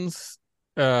questions.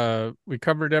 We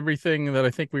covered everything that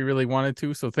I think we really wanted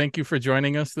to. So thank you for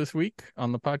joining us this week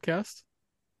on the podcast.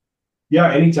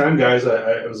 Yeah, anytime, guys.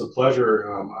 It was a pleasure.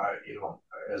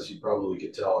 As you probably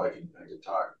could tell, I could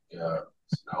talk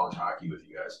college hockey with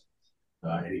you guys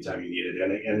anytime you need it.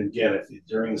 And again, if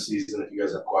during the season, if you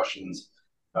guys have questions,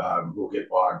 we'll get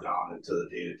bogged down into the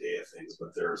day-to-day of things.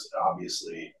 But there's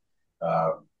obviously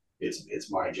it's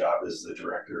my job as the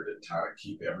director to try to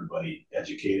keep everybody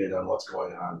educated on what's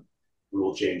going on,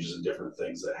 rule changes and different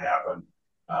things that happen.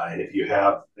 And if you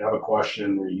have a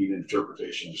question or you need an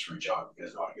interpretation, just reach out. You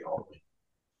guys know how to get hold of me.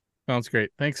 Sounds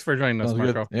great. Thanks for joining us,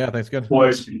 Marco. Good. Yeah, thanks. Good.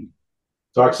 Boys,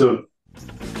 talk soon.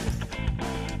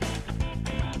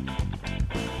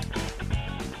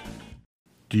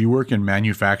 Do you work in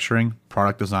manufacturing,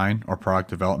 product design, or product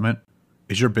development?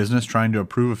 Is your business trying to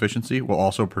improve efficiency while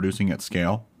also producing at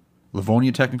scale?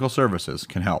 Livonia Technical Services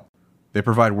can help. They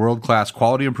provide world-class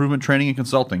quality improvement training and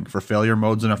consulting for failure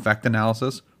modes and effect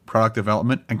analysis, product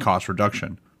development, and cost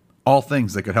reduction. All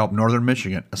things that could help Northern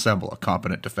Michigan assemble a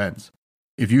competent defense.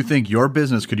 If you think your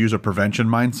business could use a prevention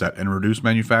mindset and reduce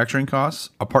manufacturing costs,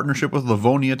 a partnership with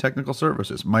Livonia Technical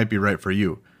Services might be right for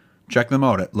you. Check them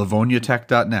out at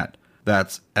livoniatech.net.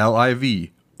 That's LIVONIA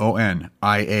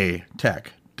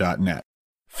tech.net.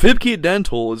 Fibke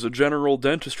Dental is a general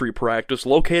dentistry practice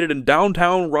located in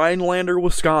downtown Rhinelander,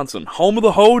 Wisconsin, home of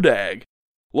the Hodag.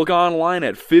 Look online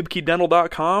at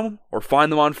fibkedental.com or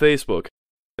find them on Facebook.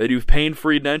 They do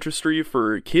pain-free dentistry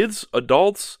for kids,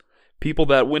 adults, people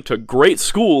that went to great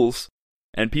schools,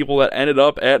 and people that ended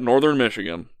up at Northern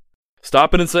Michigan.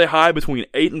 Stop in and say hi between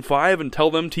 8 and 5 and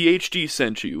tell them THG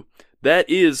sent you. That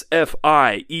is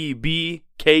FIEBKE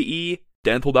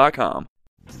dental.com.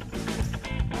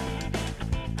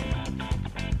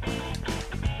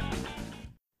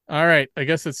 All right. I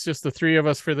guess it's just the three of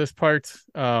us for this part.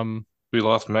 We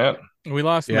lost Matt. We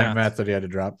lost Yeah, Matt. Matt said he had to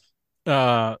drop.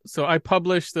 So I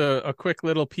published a quick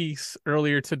little piece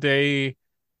earlier today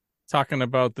talking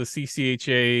about the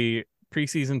CCHA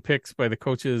preseason picks by the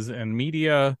coaches and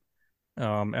media.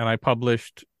 And I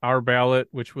published our ballot,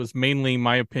 which was mainly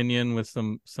my opinion with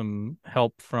some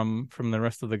help from the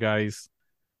rest of the guys.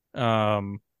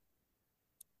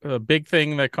 A big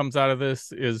thing that comes out of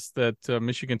this is that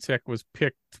Michigan Tech was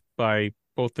picked by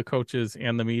both the coaches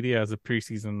and the media as a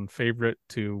preseason favorite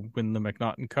to win the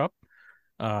McNaughton Cup.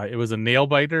 It was a nail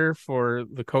biter for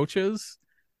the coaches,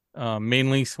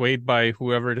 mainly swayed by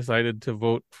whoever decided to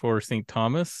vote for St.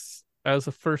 Thomas as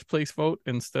a first place vote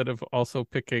instead of also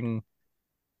picking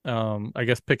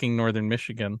Northern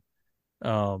Michigan.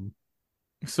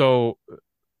 So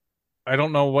I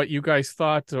don't know what you guys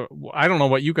thought. I don't know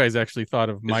what you guys actually thought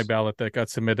of my ballot that got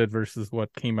submitted versus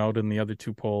what came out in the other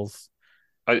two polls.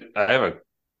 I have a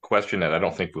question that I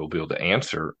don't think we'll be able to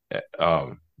answer.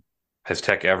 Has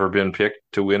Tech ever been picked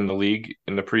to win the league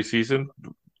in the preseason?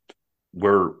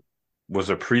 Was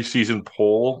a preseason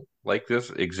poll like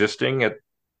this existing at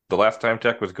the last time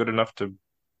Tech was good enough to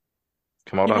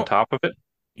come out on top of it?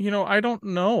 I don't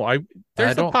know.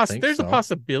 There's a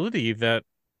possibility that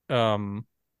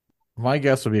my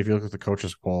guess would be if you look at the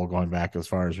coaches poll going back as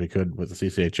far as we could with the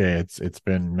CCHA, it's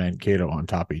been Mankato on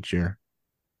top each year.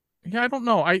 Yeah, I don't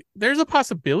know. There's a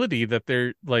possibility that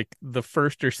they're like the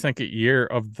first or second year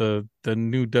of the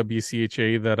new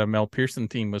WCHA that a Mel Pearson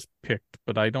team was picked,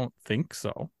 but I don't think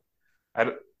so. I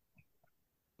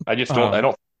just don't. I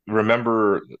don't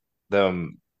remember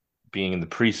them being in the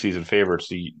preseason favorites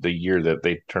the year that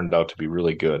they turned out to be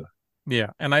really good.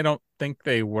 Yeah, and I don't think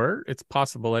they were. It's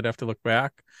possible. I'd have to look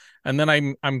back. And then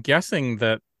I'm guessing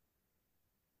that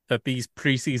these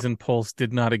preseason polls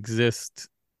did not exist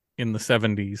in the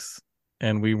 70s,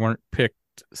 and we weren't picked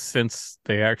since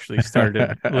they actually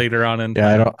started later on in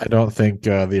time. I don't think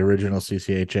the original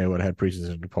CCHA would have had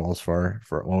preseason polls for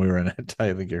when we were in it.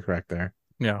 I think you're correct there.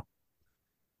 Yeah.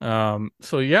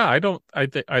 So yeah,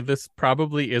 this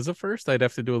probably is a first. I'd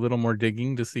have to do a little more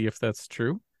digging to see if that's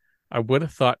true. I would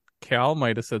have thought Cal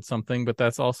might have said something, but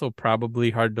that's also probably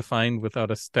hard to find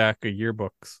without a stack of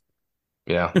yearbooks.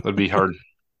 Yeah, that'd be hard.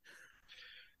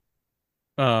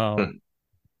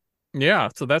 Yeah,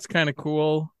 so that's kind of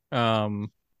cool. Probably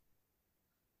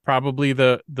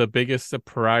the biggest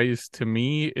surprise to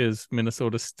me is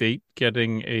Minnesota State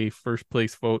getting a first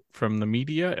place vote from the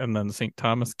media, and then St.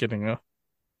 Thomas getting a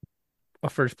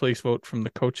first place vote from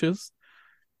the coaches.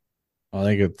 I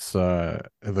think it's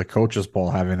the coaches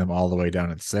poll having them all the way down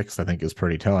at 6th, I think is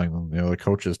pretty telling. The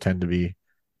coaches tend to be,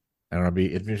 I don't know,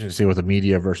 it's interesting to see what the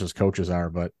media versus coaches are,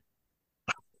 but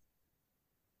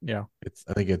yeah,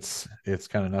 I think it's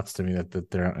kind of nuts to me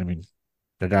that they're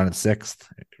down at 6th.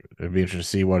 It'd be interesting to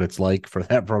see what it's like for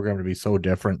that program to be so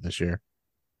different this year.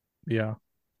 Yeah.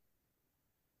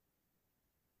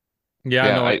 Yeah,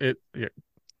 no,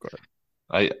 Go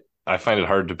ahead. I find it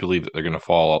hard to believe that they're going to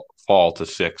fall to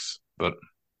 6, but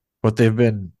they've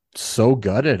been so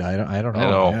gutted. I don't know. I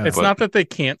know yeah. It's not that they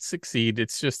can't succeed.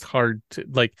 It's just hard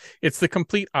to it's the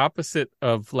complete opposite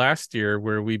of last year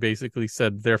where we basically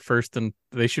said they're first and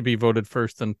they should be voted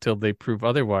first until they prove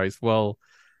otherwise. Well,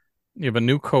 you have a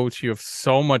new coach. You have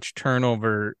so much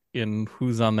turnover in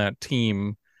who's on that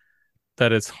team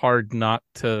that it's hard not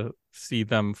to see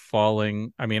them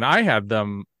falling. I mean, I had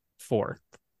them 4th.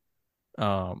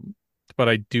 But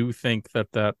I do think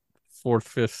that 4th,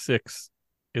 5th, 6th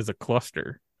is a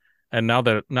cluster. And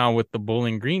now with the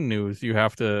Bowling Green news, you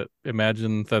have to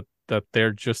imagine that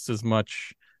they're just as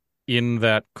much in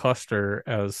that cluster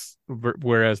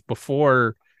whereas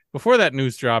before that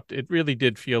news dropped, it really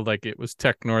did feel like it was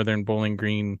Tech, Northern, Bowling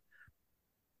Green,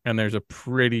 and there's a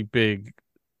pretty big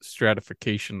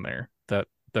stratification there. That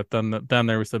then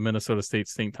there was the Minnesota State,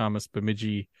 St. Thomas,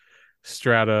 Bemidji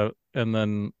strata, and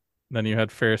then you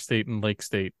had Ferris State and Lake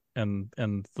State,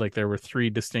 and like there were 3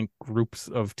 distinct groups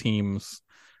of teams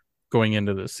going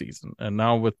into this season. And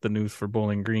now with the news for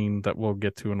Bowling Green that we'll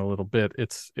get to in a little bit,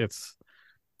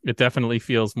 it definitely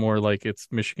feels more like it's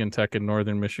Michigan Tech and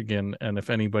Northern Michigan, and if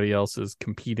anybody else is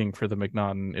competing for the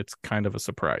McNaughton, it's kind of a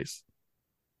surprise.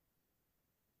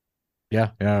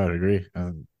 Yeah, I would agree.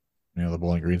 The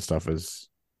Bowling Green stuff is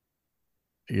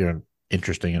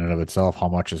interesting in and of itself. How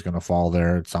much is going to fall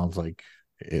there? It sounds like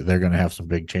they're going to have some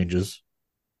big changes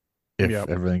if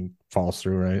everything falls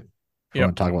through, right? If you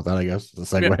want to talk about that, I guess the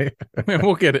segue.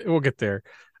 We'll get there.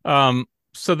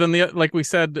 So then like we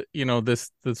said,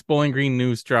 this Bowling Green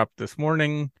news dropped this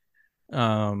morning.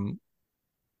 I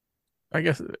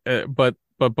guess, but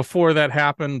before that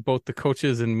happened, both the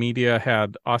coaches and media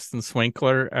had Austin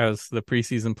Swankler as the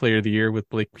preseason player of the year, with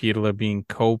Blake Pietola being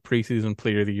co-preseason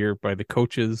player of the year by the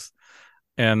coaches,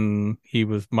 and he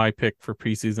was my pick for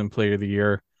preseason player of the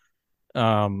year.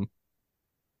 And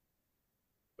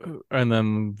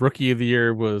then rookie of the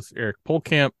year was Eric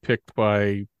Polkamp, picked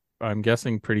by, I'm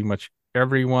guessing, pretty much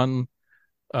everyone.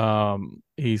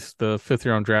 He's the 5th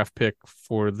round draft pick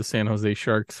for the San Jose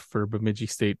Sharks for Bemidji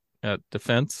State at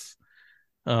defense.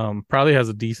 Probably has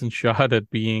a decent shot at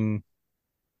being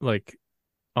like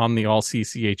on the all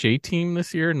CCHA team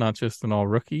this year, not just an all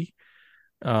rookie.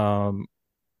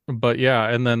 But yeah,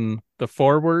 and then the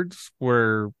forwards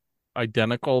were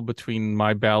identical between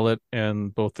my ballot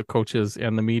and both the coaches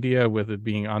and the media, with it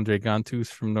being Andre Gantus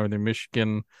from Northern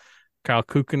Michigan, Kyle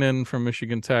Kukkonen from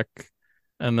Michigan Tech,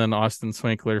 and then Austin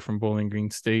Swankler from Bowling Green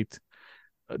State.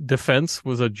 Defense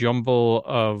was a jumble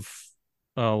of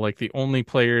like the only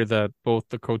player that both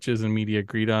the coaches and media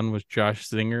agreed on was Josh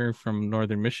Zinger from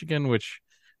Northern Michigan, which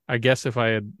I guess if I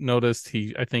had noticed,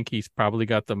 I think he's probably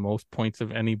got the most points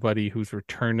of anybody who's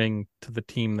returning to the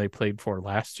team they played for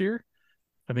last year.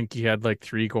 I think he had like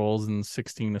 3 goals and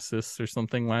 16 assists or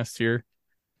something last year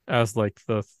as like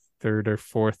the 3rd or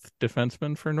 4th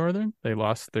defenseman for Northern. They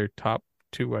lost their top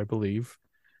 2, I believe.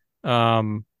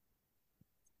 Blake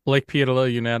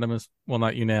Pietola,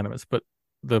 not unanimous, but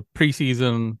the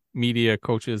preseason media,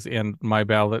 coaches, and my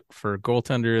ballot for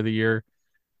goaltender of the year.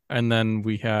 And then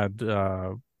we had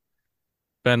Ben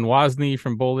Wozni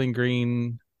from Bowling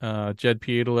Green, Jed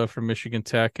Pietola from Michigan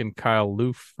Tech, and Kyle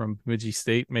Loof from Bemidji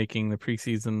State making the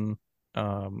preseason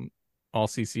all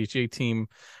CCHA team.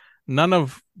 None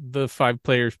of the 5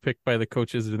 players picked by the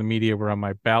coaches or the media were on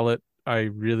my ballot. I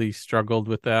really struggled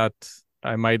with that.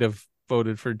 I might have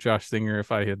voted for Josh Zinger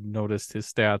if I had noticed his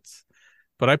stats.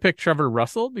 But I picked Trevor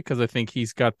Russell because I think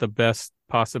he's got the best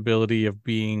possibility of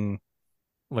being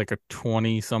like a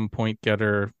 20-some point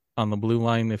getter on the blue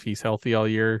line if he's healthy all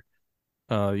year.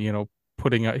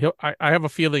 Putting out, I have a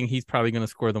feeling he's probably going to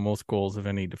score the most goals of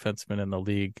any defenseman in the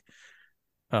league.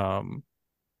 And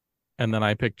then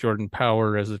I picked Jordan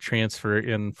Power as a transfer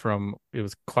in from, it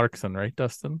was Clarkson, right,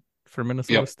 Dustin, for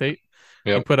Minnesota State.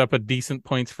 He put up a decent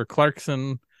points for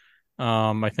Clarkson.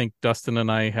 I think Dustin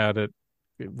and I had it.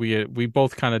 We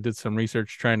both kind of did some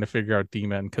research trying to figure out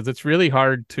D-men, because it's really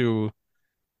hard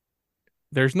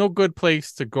there's no good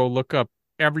place to go look up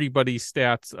everybody's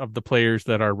stats of the players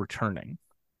that are returning.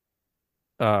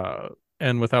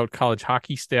 And without college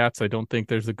hockey stats, I don't think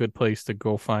there's a good place to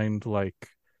go find like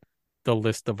the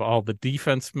list of all the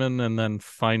defensemen and then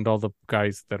find all the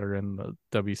guys that are in the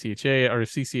WCHA or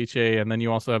CCHA. And then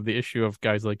you also have the issue of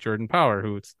guys like Jordan Power,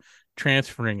 who's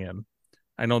transferring in.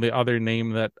 I know the other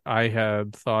name that I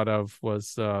had thought of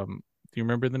was, do you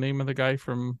remember the name of the guy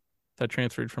that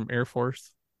transferred from Air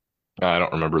Force? I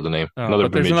don't remember the name. But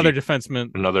there's another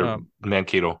defenseman. Another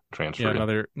Mankato transfer.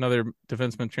 Yeah, another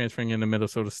defenseman transferring into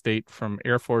Minnesota State from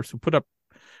Air Force, who put up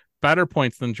better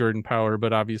points than Jordan Power,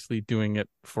 but obviously doing it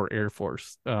for Air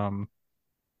Force.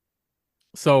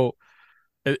 So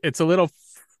it's a little,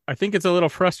 I think it's a little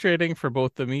frustrating for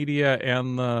both the media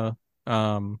and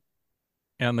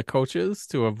the coaches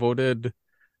to have voted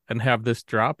and have this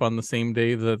drop on the same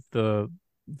day that the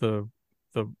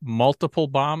multiple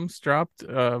bombs dropped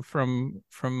from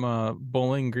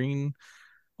Bowling Green,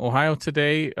 Ohio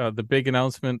today. The big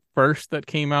announcement first that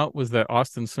came out was that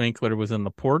Austin Swankler was in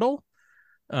the portal,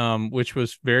 which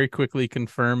was very quickly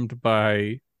confirmed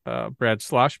by Brad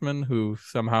Schlossman, who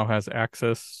somehow has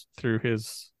access through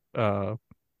his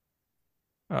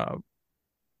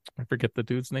I forget the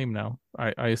dude's name now.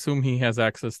 I assume he has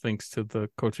access thanks to the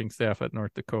coaching staff at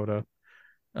North Dakota.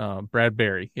 Brad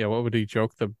Berry. Yeah, what would he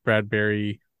joke? The Brad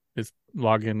Berry, his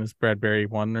login is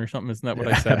Bradberry1 or something. Isn't that what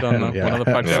I said on one of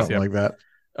the podcasts? Something like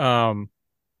that.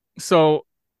 So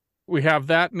we have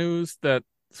that news that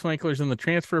Swankler's in the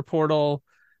transfer portal,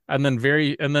 and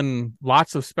then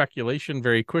lots of speculation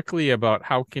very quickly about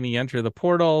how can he enter the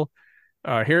portal.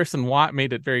 Harrison Watt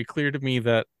made it very clear to me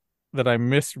that I'm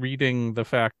misreading the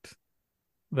fact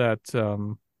that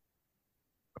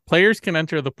players can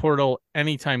enter the portal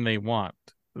anytime they want.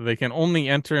 They can only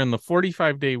enter in the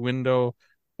 45-day window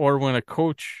or when a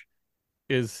coach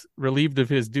is relieved of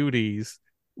his duties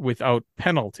without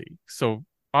penalty. So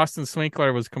Austin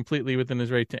Swankler was completely within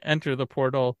his right to enter the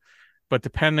portal, but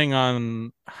depending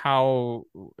on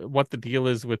what the deal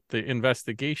is with the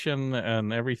investigation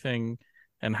and everything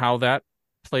and how that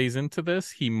plays into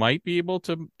this. He might be able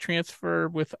to transfer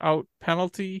without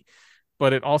penalty,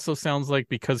 but it also sounds like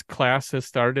because class has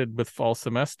started with fall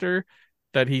semester,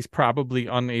 that he's probably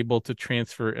unable to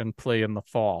transfer and play in the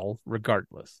fall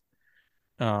regardless.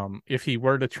 If he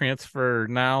were to transfer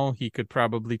now, he could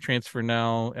probably transfer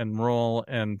now, enroll,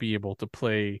 and be able to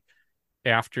play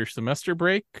after semester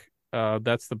break.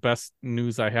 That's the best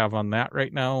news I have on that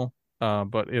right now.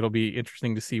 But it'll be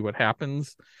interesting to see what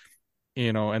happens.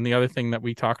 And the other thing that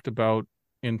we talked about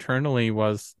internally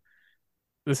was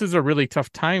this is a really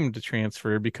tough time to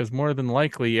transfer because more than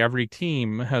likely every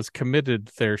team has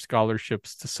committed their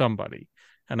scholarships to somebody.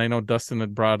 And I know Dustin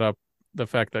had brought up the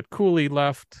fact that Cooley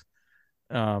left.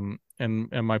 And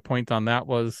my point on that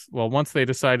was, well, once they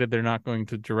decided they're not going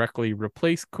to directly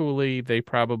replace Cooley, they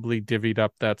probably divvied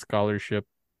up that scholarship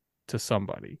to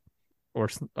somebody or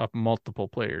multiple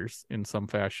players in some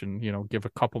fashion, give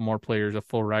a couple more players a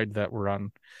full ride that were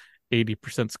on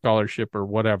 80% scholarship or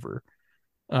whatever.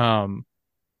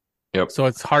 Yep. So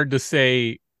it's hard to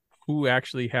say who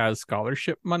actually has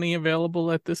scholarship money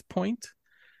available at this point.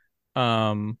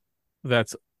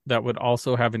 That would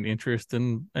also have an interest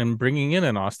in bringing in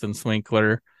an Austin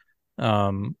Swinkler.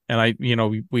 And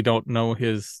we don't know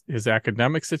his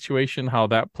academic situation, how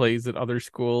that plays at other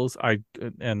schools.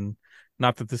 And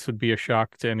not that this would be a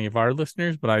shock to any of our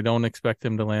listeners, but I don't expect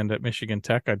him to land at Michigan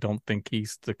Tech. I don't think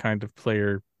he's the kind of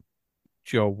player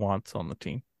Joe wants on the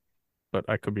team, but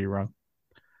I could be wrong.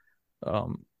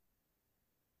 So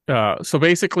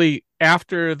basically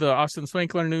after the Austin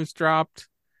Swinkler news dropped,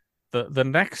 the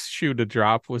next shoe to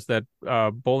drop was that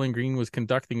Bowling Green was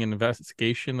conducting an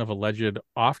investigation of an alleged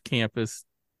off-campus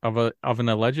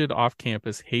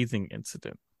hazing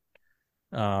incident.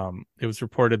 It was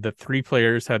reported that 3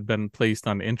 players had been placed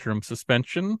on interim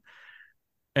suspension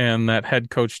and that head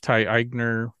coach Ty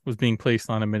Eigner was being placed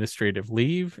on administrative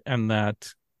leave, and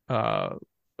that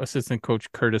assistant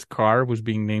coach Curtis Carr was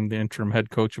being named the interim head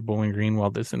coach of Bowling Green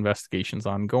while this investigation is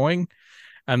ongoing,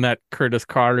 and that Curtis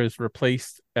Carr is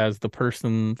replaced as the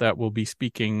person that will be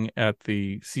speaking at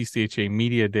the CCHA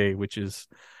Media Day, which is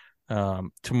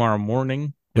tomorrow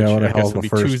morning. Which I guess will be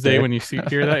Tuesday when you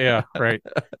hear that. Yeah, right.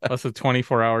 Less than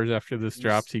 24 hours after this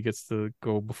drops, he gets to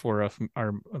go before us,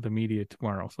 the media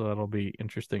tomorrow. So that'll be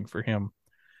interesting for him.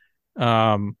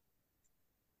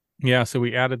 Yeah, so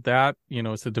we added that.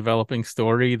 It's a developing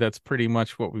story. That's pretty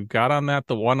much what we've got on that.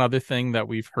 The one other thing that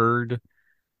we've heard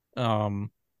that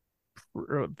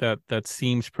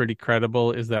seems pretty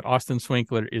credible is that Austin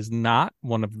Swinkler is not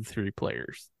one of the 3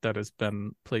 players that has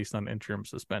been placed on interim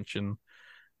suspension.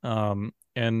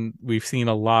 And we've seen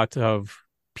a lot of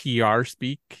PR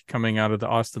speak coming out of the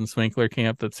Austin Swinkler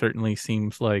camp that certainly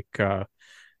seems like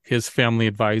his family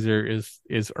advisor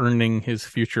is earning his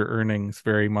future earnings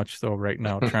very much so right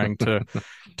now, trying to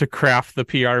craft the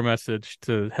PR message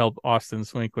to help Austin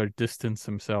Swinkler distance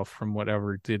himself from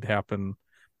whatever did happen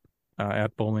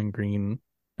at Bowling Green.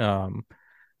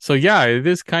 So yeah, it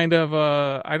is kind of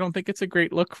I don't think it's a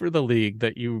great look for the league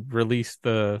that you release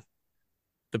the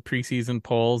preseason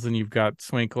polls and you've got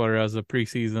Swinkler as a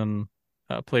preseason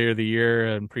player of the year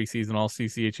and preseason all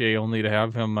CCHA, only to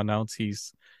have him announce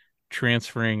he's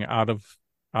transferring out of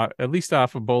at least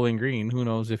off of Bowling Green. Who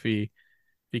knows if he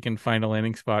can find a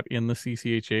landing spot in the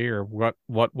CCHA or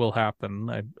what will happen.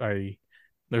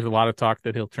 There's a lot of talk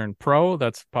that he'll turn pro.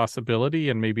 That's a possibility,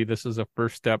 and maybe this is a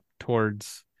first step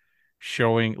towards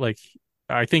showing, like,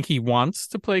 I think he wants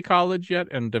to play college yet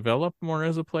and develop more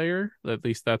as a player. At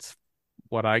least that's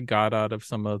what I got out of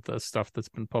some of the stuff that's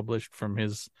been published from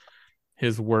his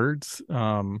words.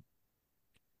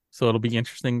 So it'll be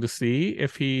interesting to see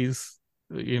if he's,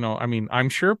 I'm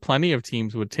sure plenty of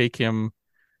teams would take him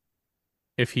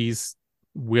if he's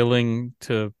willing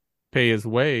to pay his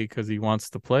way because he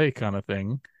wants to play, kind of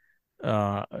thing.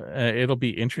 It'll be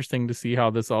interesting to see how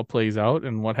this all plays out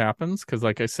and what happens. Because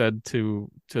like I said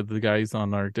to the guys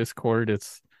on our Discord,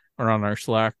 or on our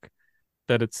Slack,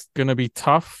 that it's going to be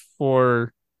tough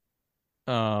for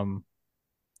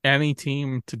any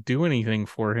team to do anything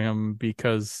for him,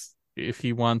 because if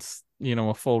he wants,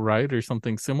 a full ride or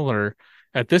something similar,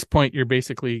 at this point, you're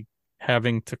basically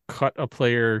having to cut a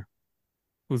player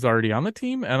who's already on the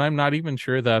team. And I'm not even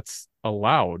sure that's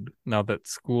allowed now that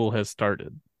school has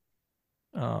started.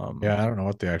 Yeah, I don't know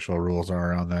what the actual rules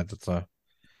are around that. That's a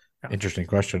interesting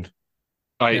question.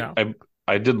 I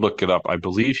did look it up. I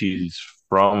believe he's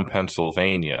from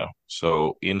Pennsylvania,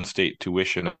 so in-state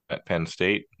tuition at Penn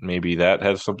State. Maybe that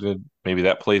has something. Maybe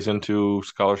that plays into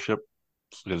scholarship,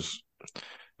 because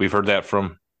we've heard that from, I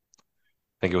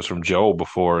think it was from Joe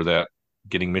before, that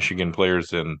getting Michigan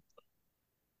players in,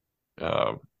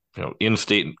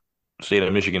 in-state state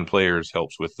of Michigan players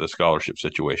helps with the scholarship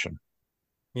situation.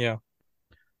 Yeah.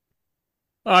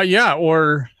 Yeah,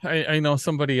 or I know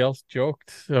somebody else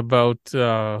joked about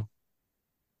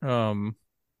um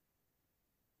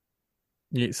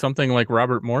something like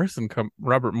Robert Morris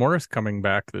coming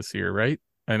back this year, right?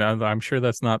 And I'm sure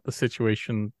that's not the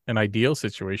situation, an ideal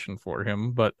situation for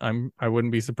him, but I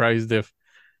wouldn't be surprised if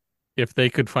they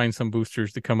could find some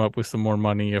boosters to come up with some more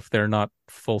money if they're not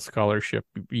full scholarship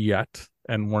yet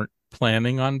and weren't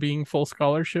planning on being full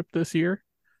scholarship this year.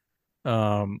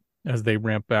 As they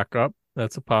ramp back up,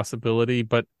 that's a possibility.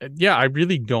 But yeah, I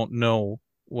really don't know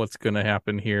what's going to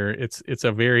happen here. It's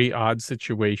a very odd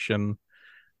situation.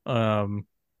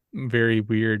 Very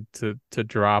weird to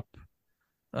drop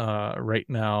right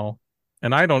now.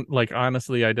 And I don't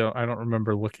honestly, I don't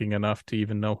remember looking enough to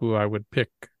even know who I would pick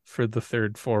for the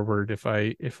third forward if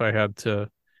I had to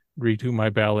redo my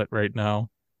ballot right now.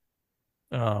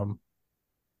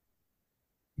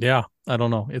 Yeah, I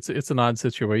don't know. It's an odd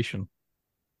situation.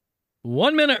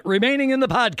 1 minute remaining in the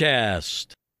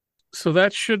podcast. So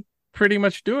that should pretty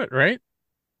much do it, right?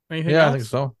 Anything Yeah, else? I think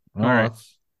so. No, All right.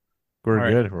 We're All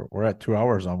right. good. We're at 2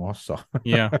 hours almost. So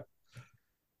Yeah.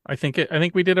 I think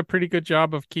we did a pretty good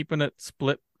job of keeping it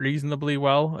split reasonably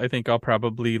well. I think I'll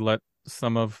probably I'll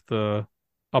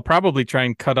probably try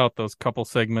and cut out those couple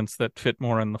segments that fit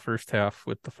more in the first half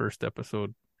with the first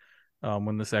episode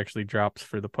when this actually drops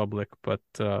for the public. But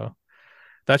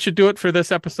that should do it for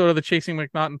this episode of the Chasing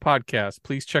McNaughton podcast.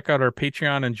 Please check out our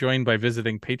Patreon and join by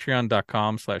visiting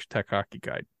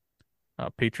patreon.com/techhockeyguide.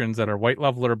 Patrons that are white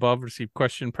level or above receive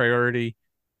question priority.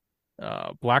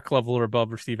 Black level or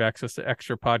above receive access to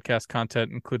extra podcast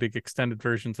content, including extended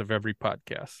versions of every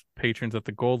podcast. Patrons at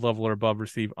the gold level or above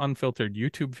receive unfiltered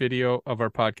YouTube video of our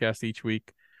podcast each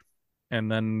week.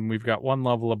 And then we've got one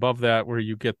level above that where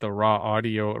you get the raw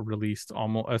audio released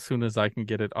almost as soon as I can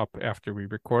get it up after we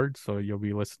record. So you'll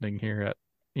be listening here at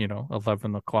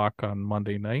 11 o'clock on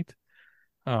Monday night.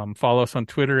 Follow us on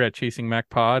Twitter at Chasing Mac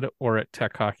Pod or at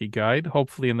Tech Hockey Guide.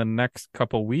 Hopefully in the next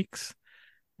couple weeks,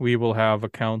 we will have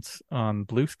accounts on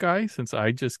Blue Sky since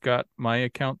I just got my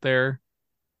account there.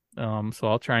 So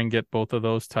I'll try and get both of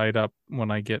those tied up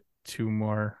when I get two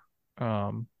more,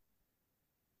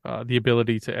 the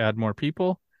ability to add more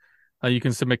people. You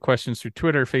can submit questions through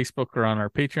Twitter, Facebook, or on our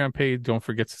Patreon page. Don't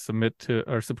forget to submit to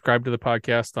or subscribe to the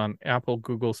podcast on Apple,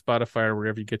 Google, Spotify, or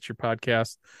wherever you get your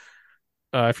podcast.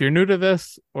 If you're new to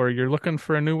this or you're looking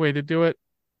for a new way to do it,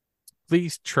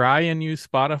 please try and use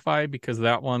Spotify because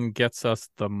that one gets us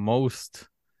the most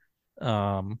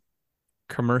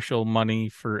commercial money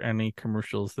for any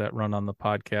commercials that run on the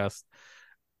podcast.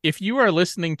 If you are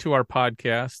listening to our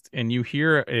podcast and you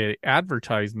hear an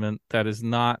advertisement that is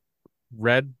not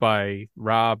read by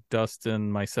Rob,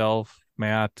 Dustin, myself,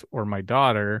 Matt, or my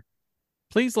daughter,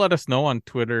 please let us know on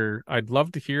Twitter. I'd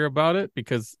love to hear about it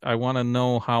because I want to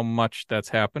know how much that's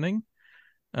happening.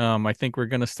 I think we're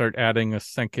going to start adding a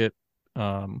second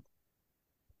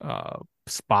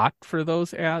spot for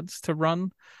those ads to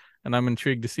run, and I'm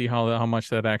intrigued to see how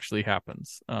much that actually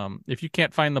happens. If you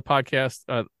can't find the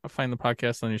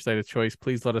podcast on your site of choice,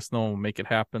 please let us know. We'll make it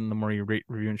happen. The more you rate,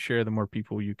 review, and share, the more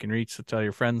people you can reach. So tell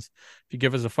your friends. If you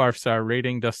give us a 5-star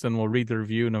rating, Dustin will read the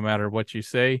review no matter what you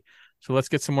say. So let's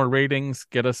get some more ratings,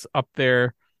 get us up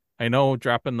there. I know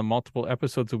dropping the multiple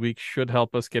episodes a week should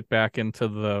help us get back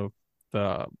into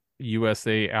the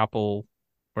USA Apple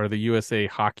or the USA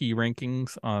hockey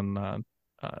rankings on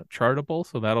Chartable.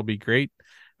 So that'll be great.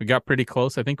 We got pretty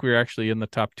close. I think we were actually in the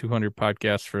top 200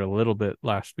 podcasts for a little bit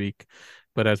last week.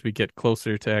 But as we get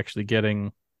closer to actually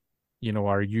getting,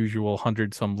 our usual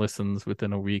 100-some listens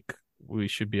within a week, we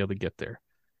should be able to get there.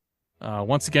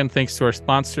 Once again, thanks to our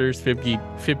sponsors,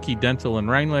 Fibke Dental in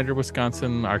Rhinelander,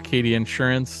 Wisconsin, Arcadia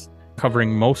Insurance,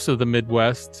 covering most of the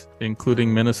Midwest,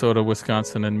 including Minnesota,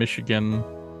 Wisconsin, and Michigan,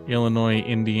 Illinois,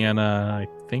 Indiana, I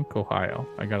think Ohio.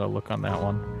 I got to look on that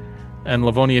one. And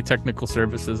Livonia Technical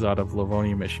Services out of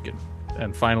Livonia, Michigan.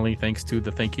 And finally, thanks to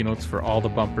the thank you notes for all the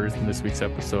bumpers in this week's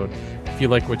episode. If you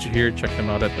like what you hear, check them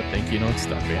out at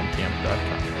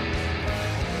thethankyounotes.bandcamp.com.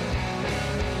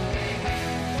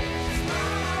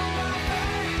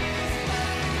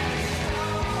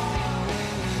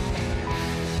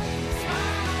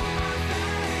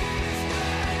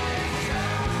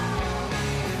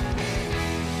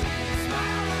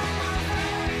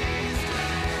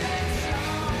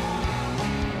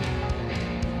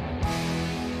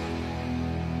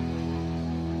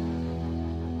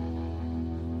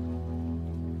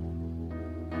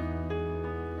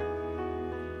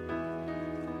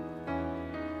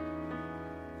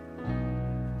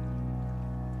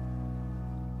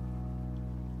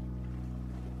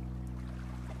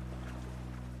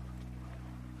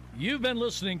 You've been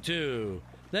listening to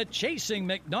the Chasing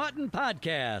McNaughton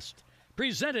podcast,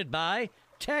 presented by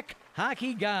Tech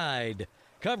Hockey Guide,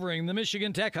 covering the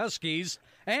Michigan Tech Huskies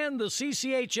and the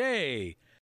CCHA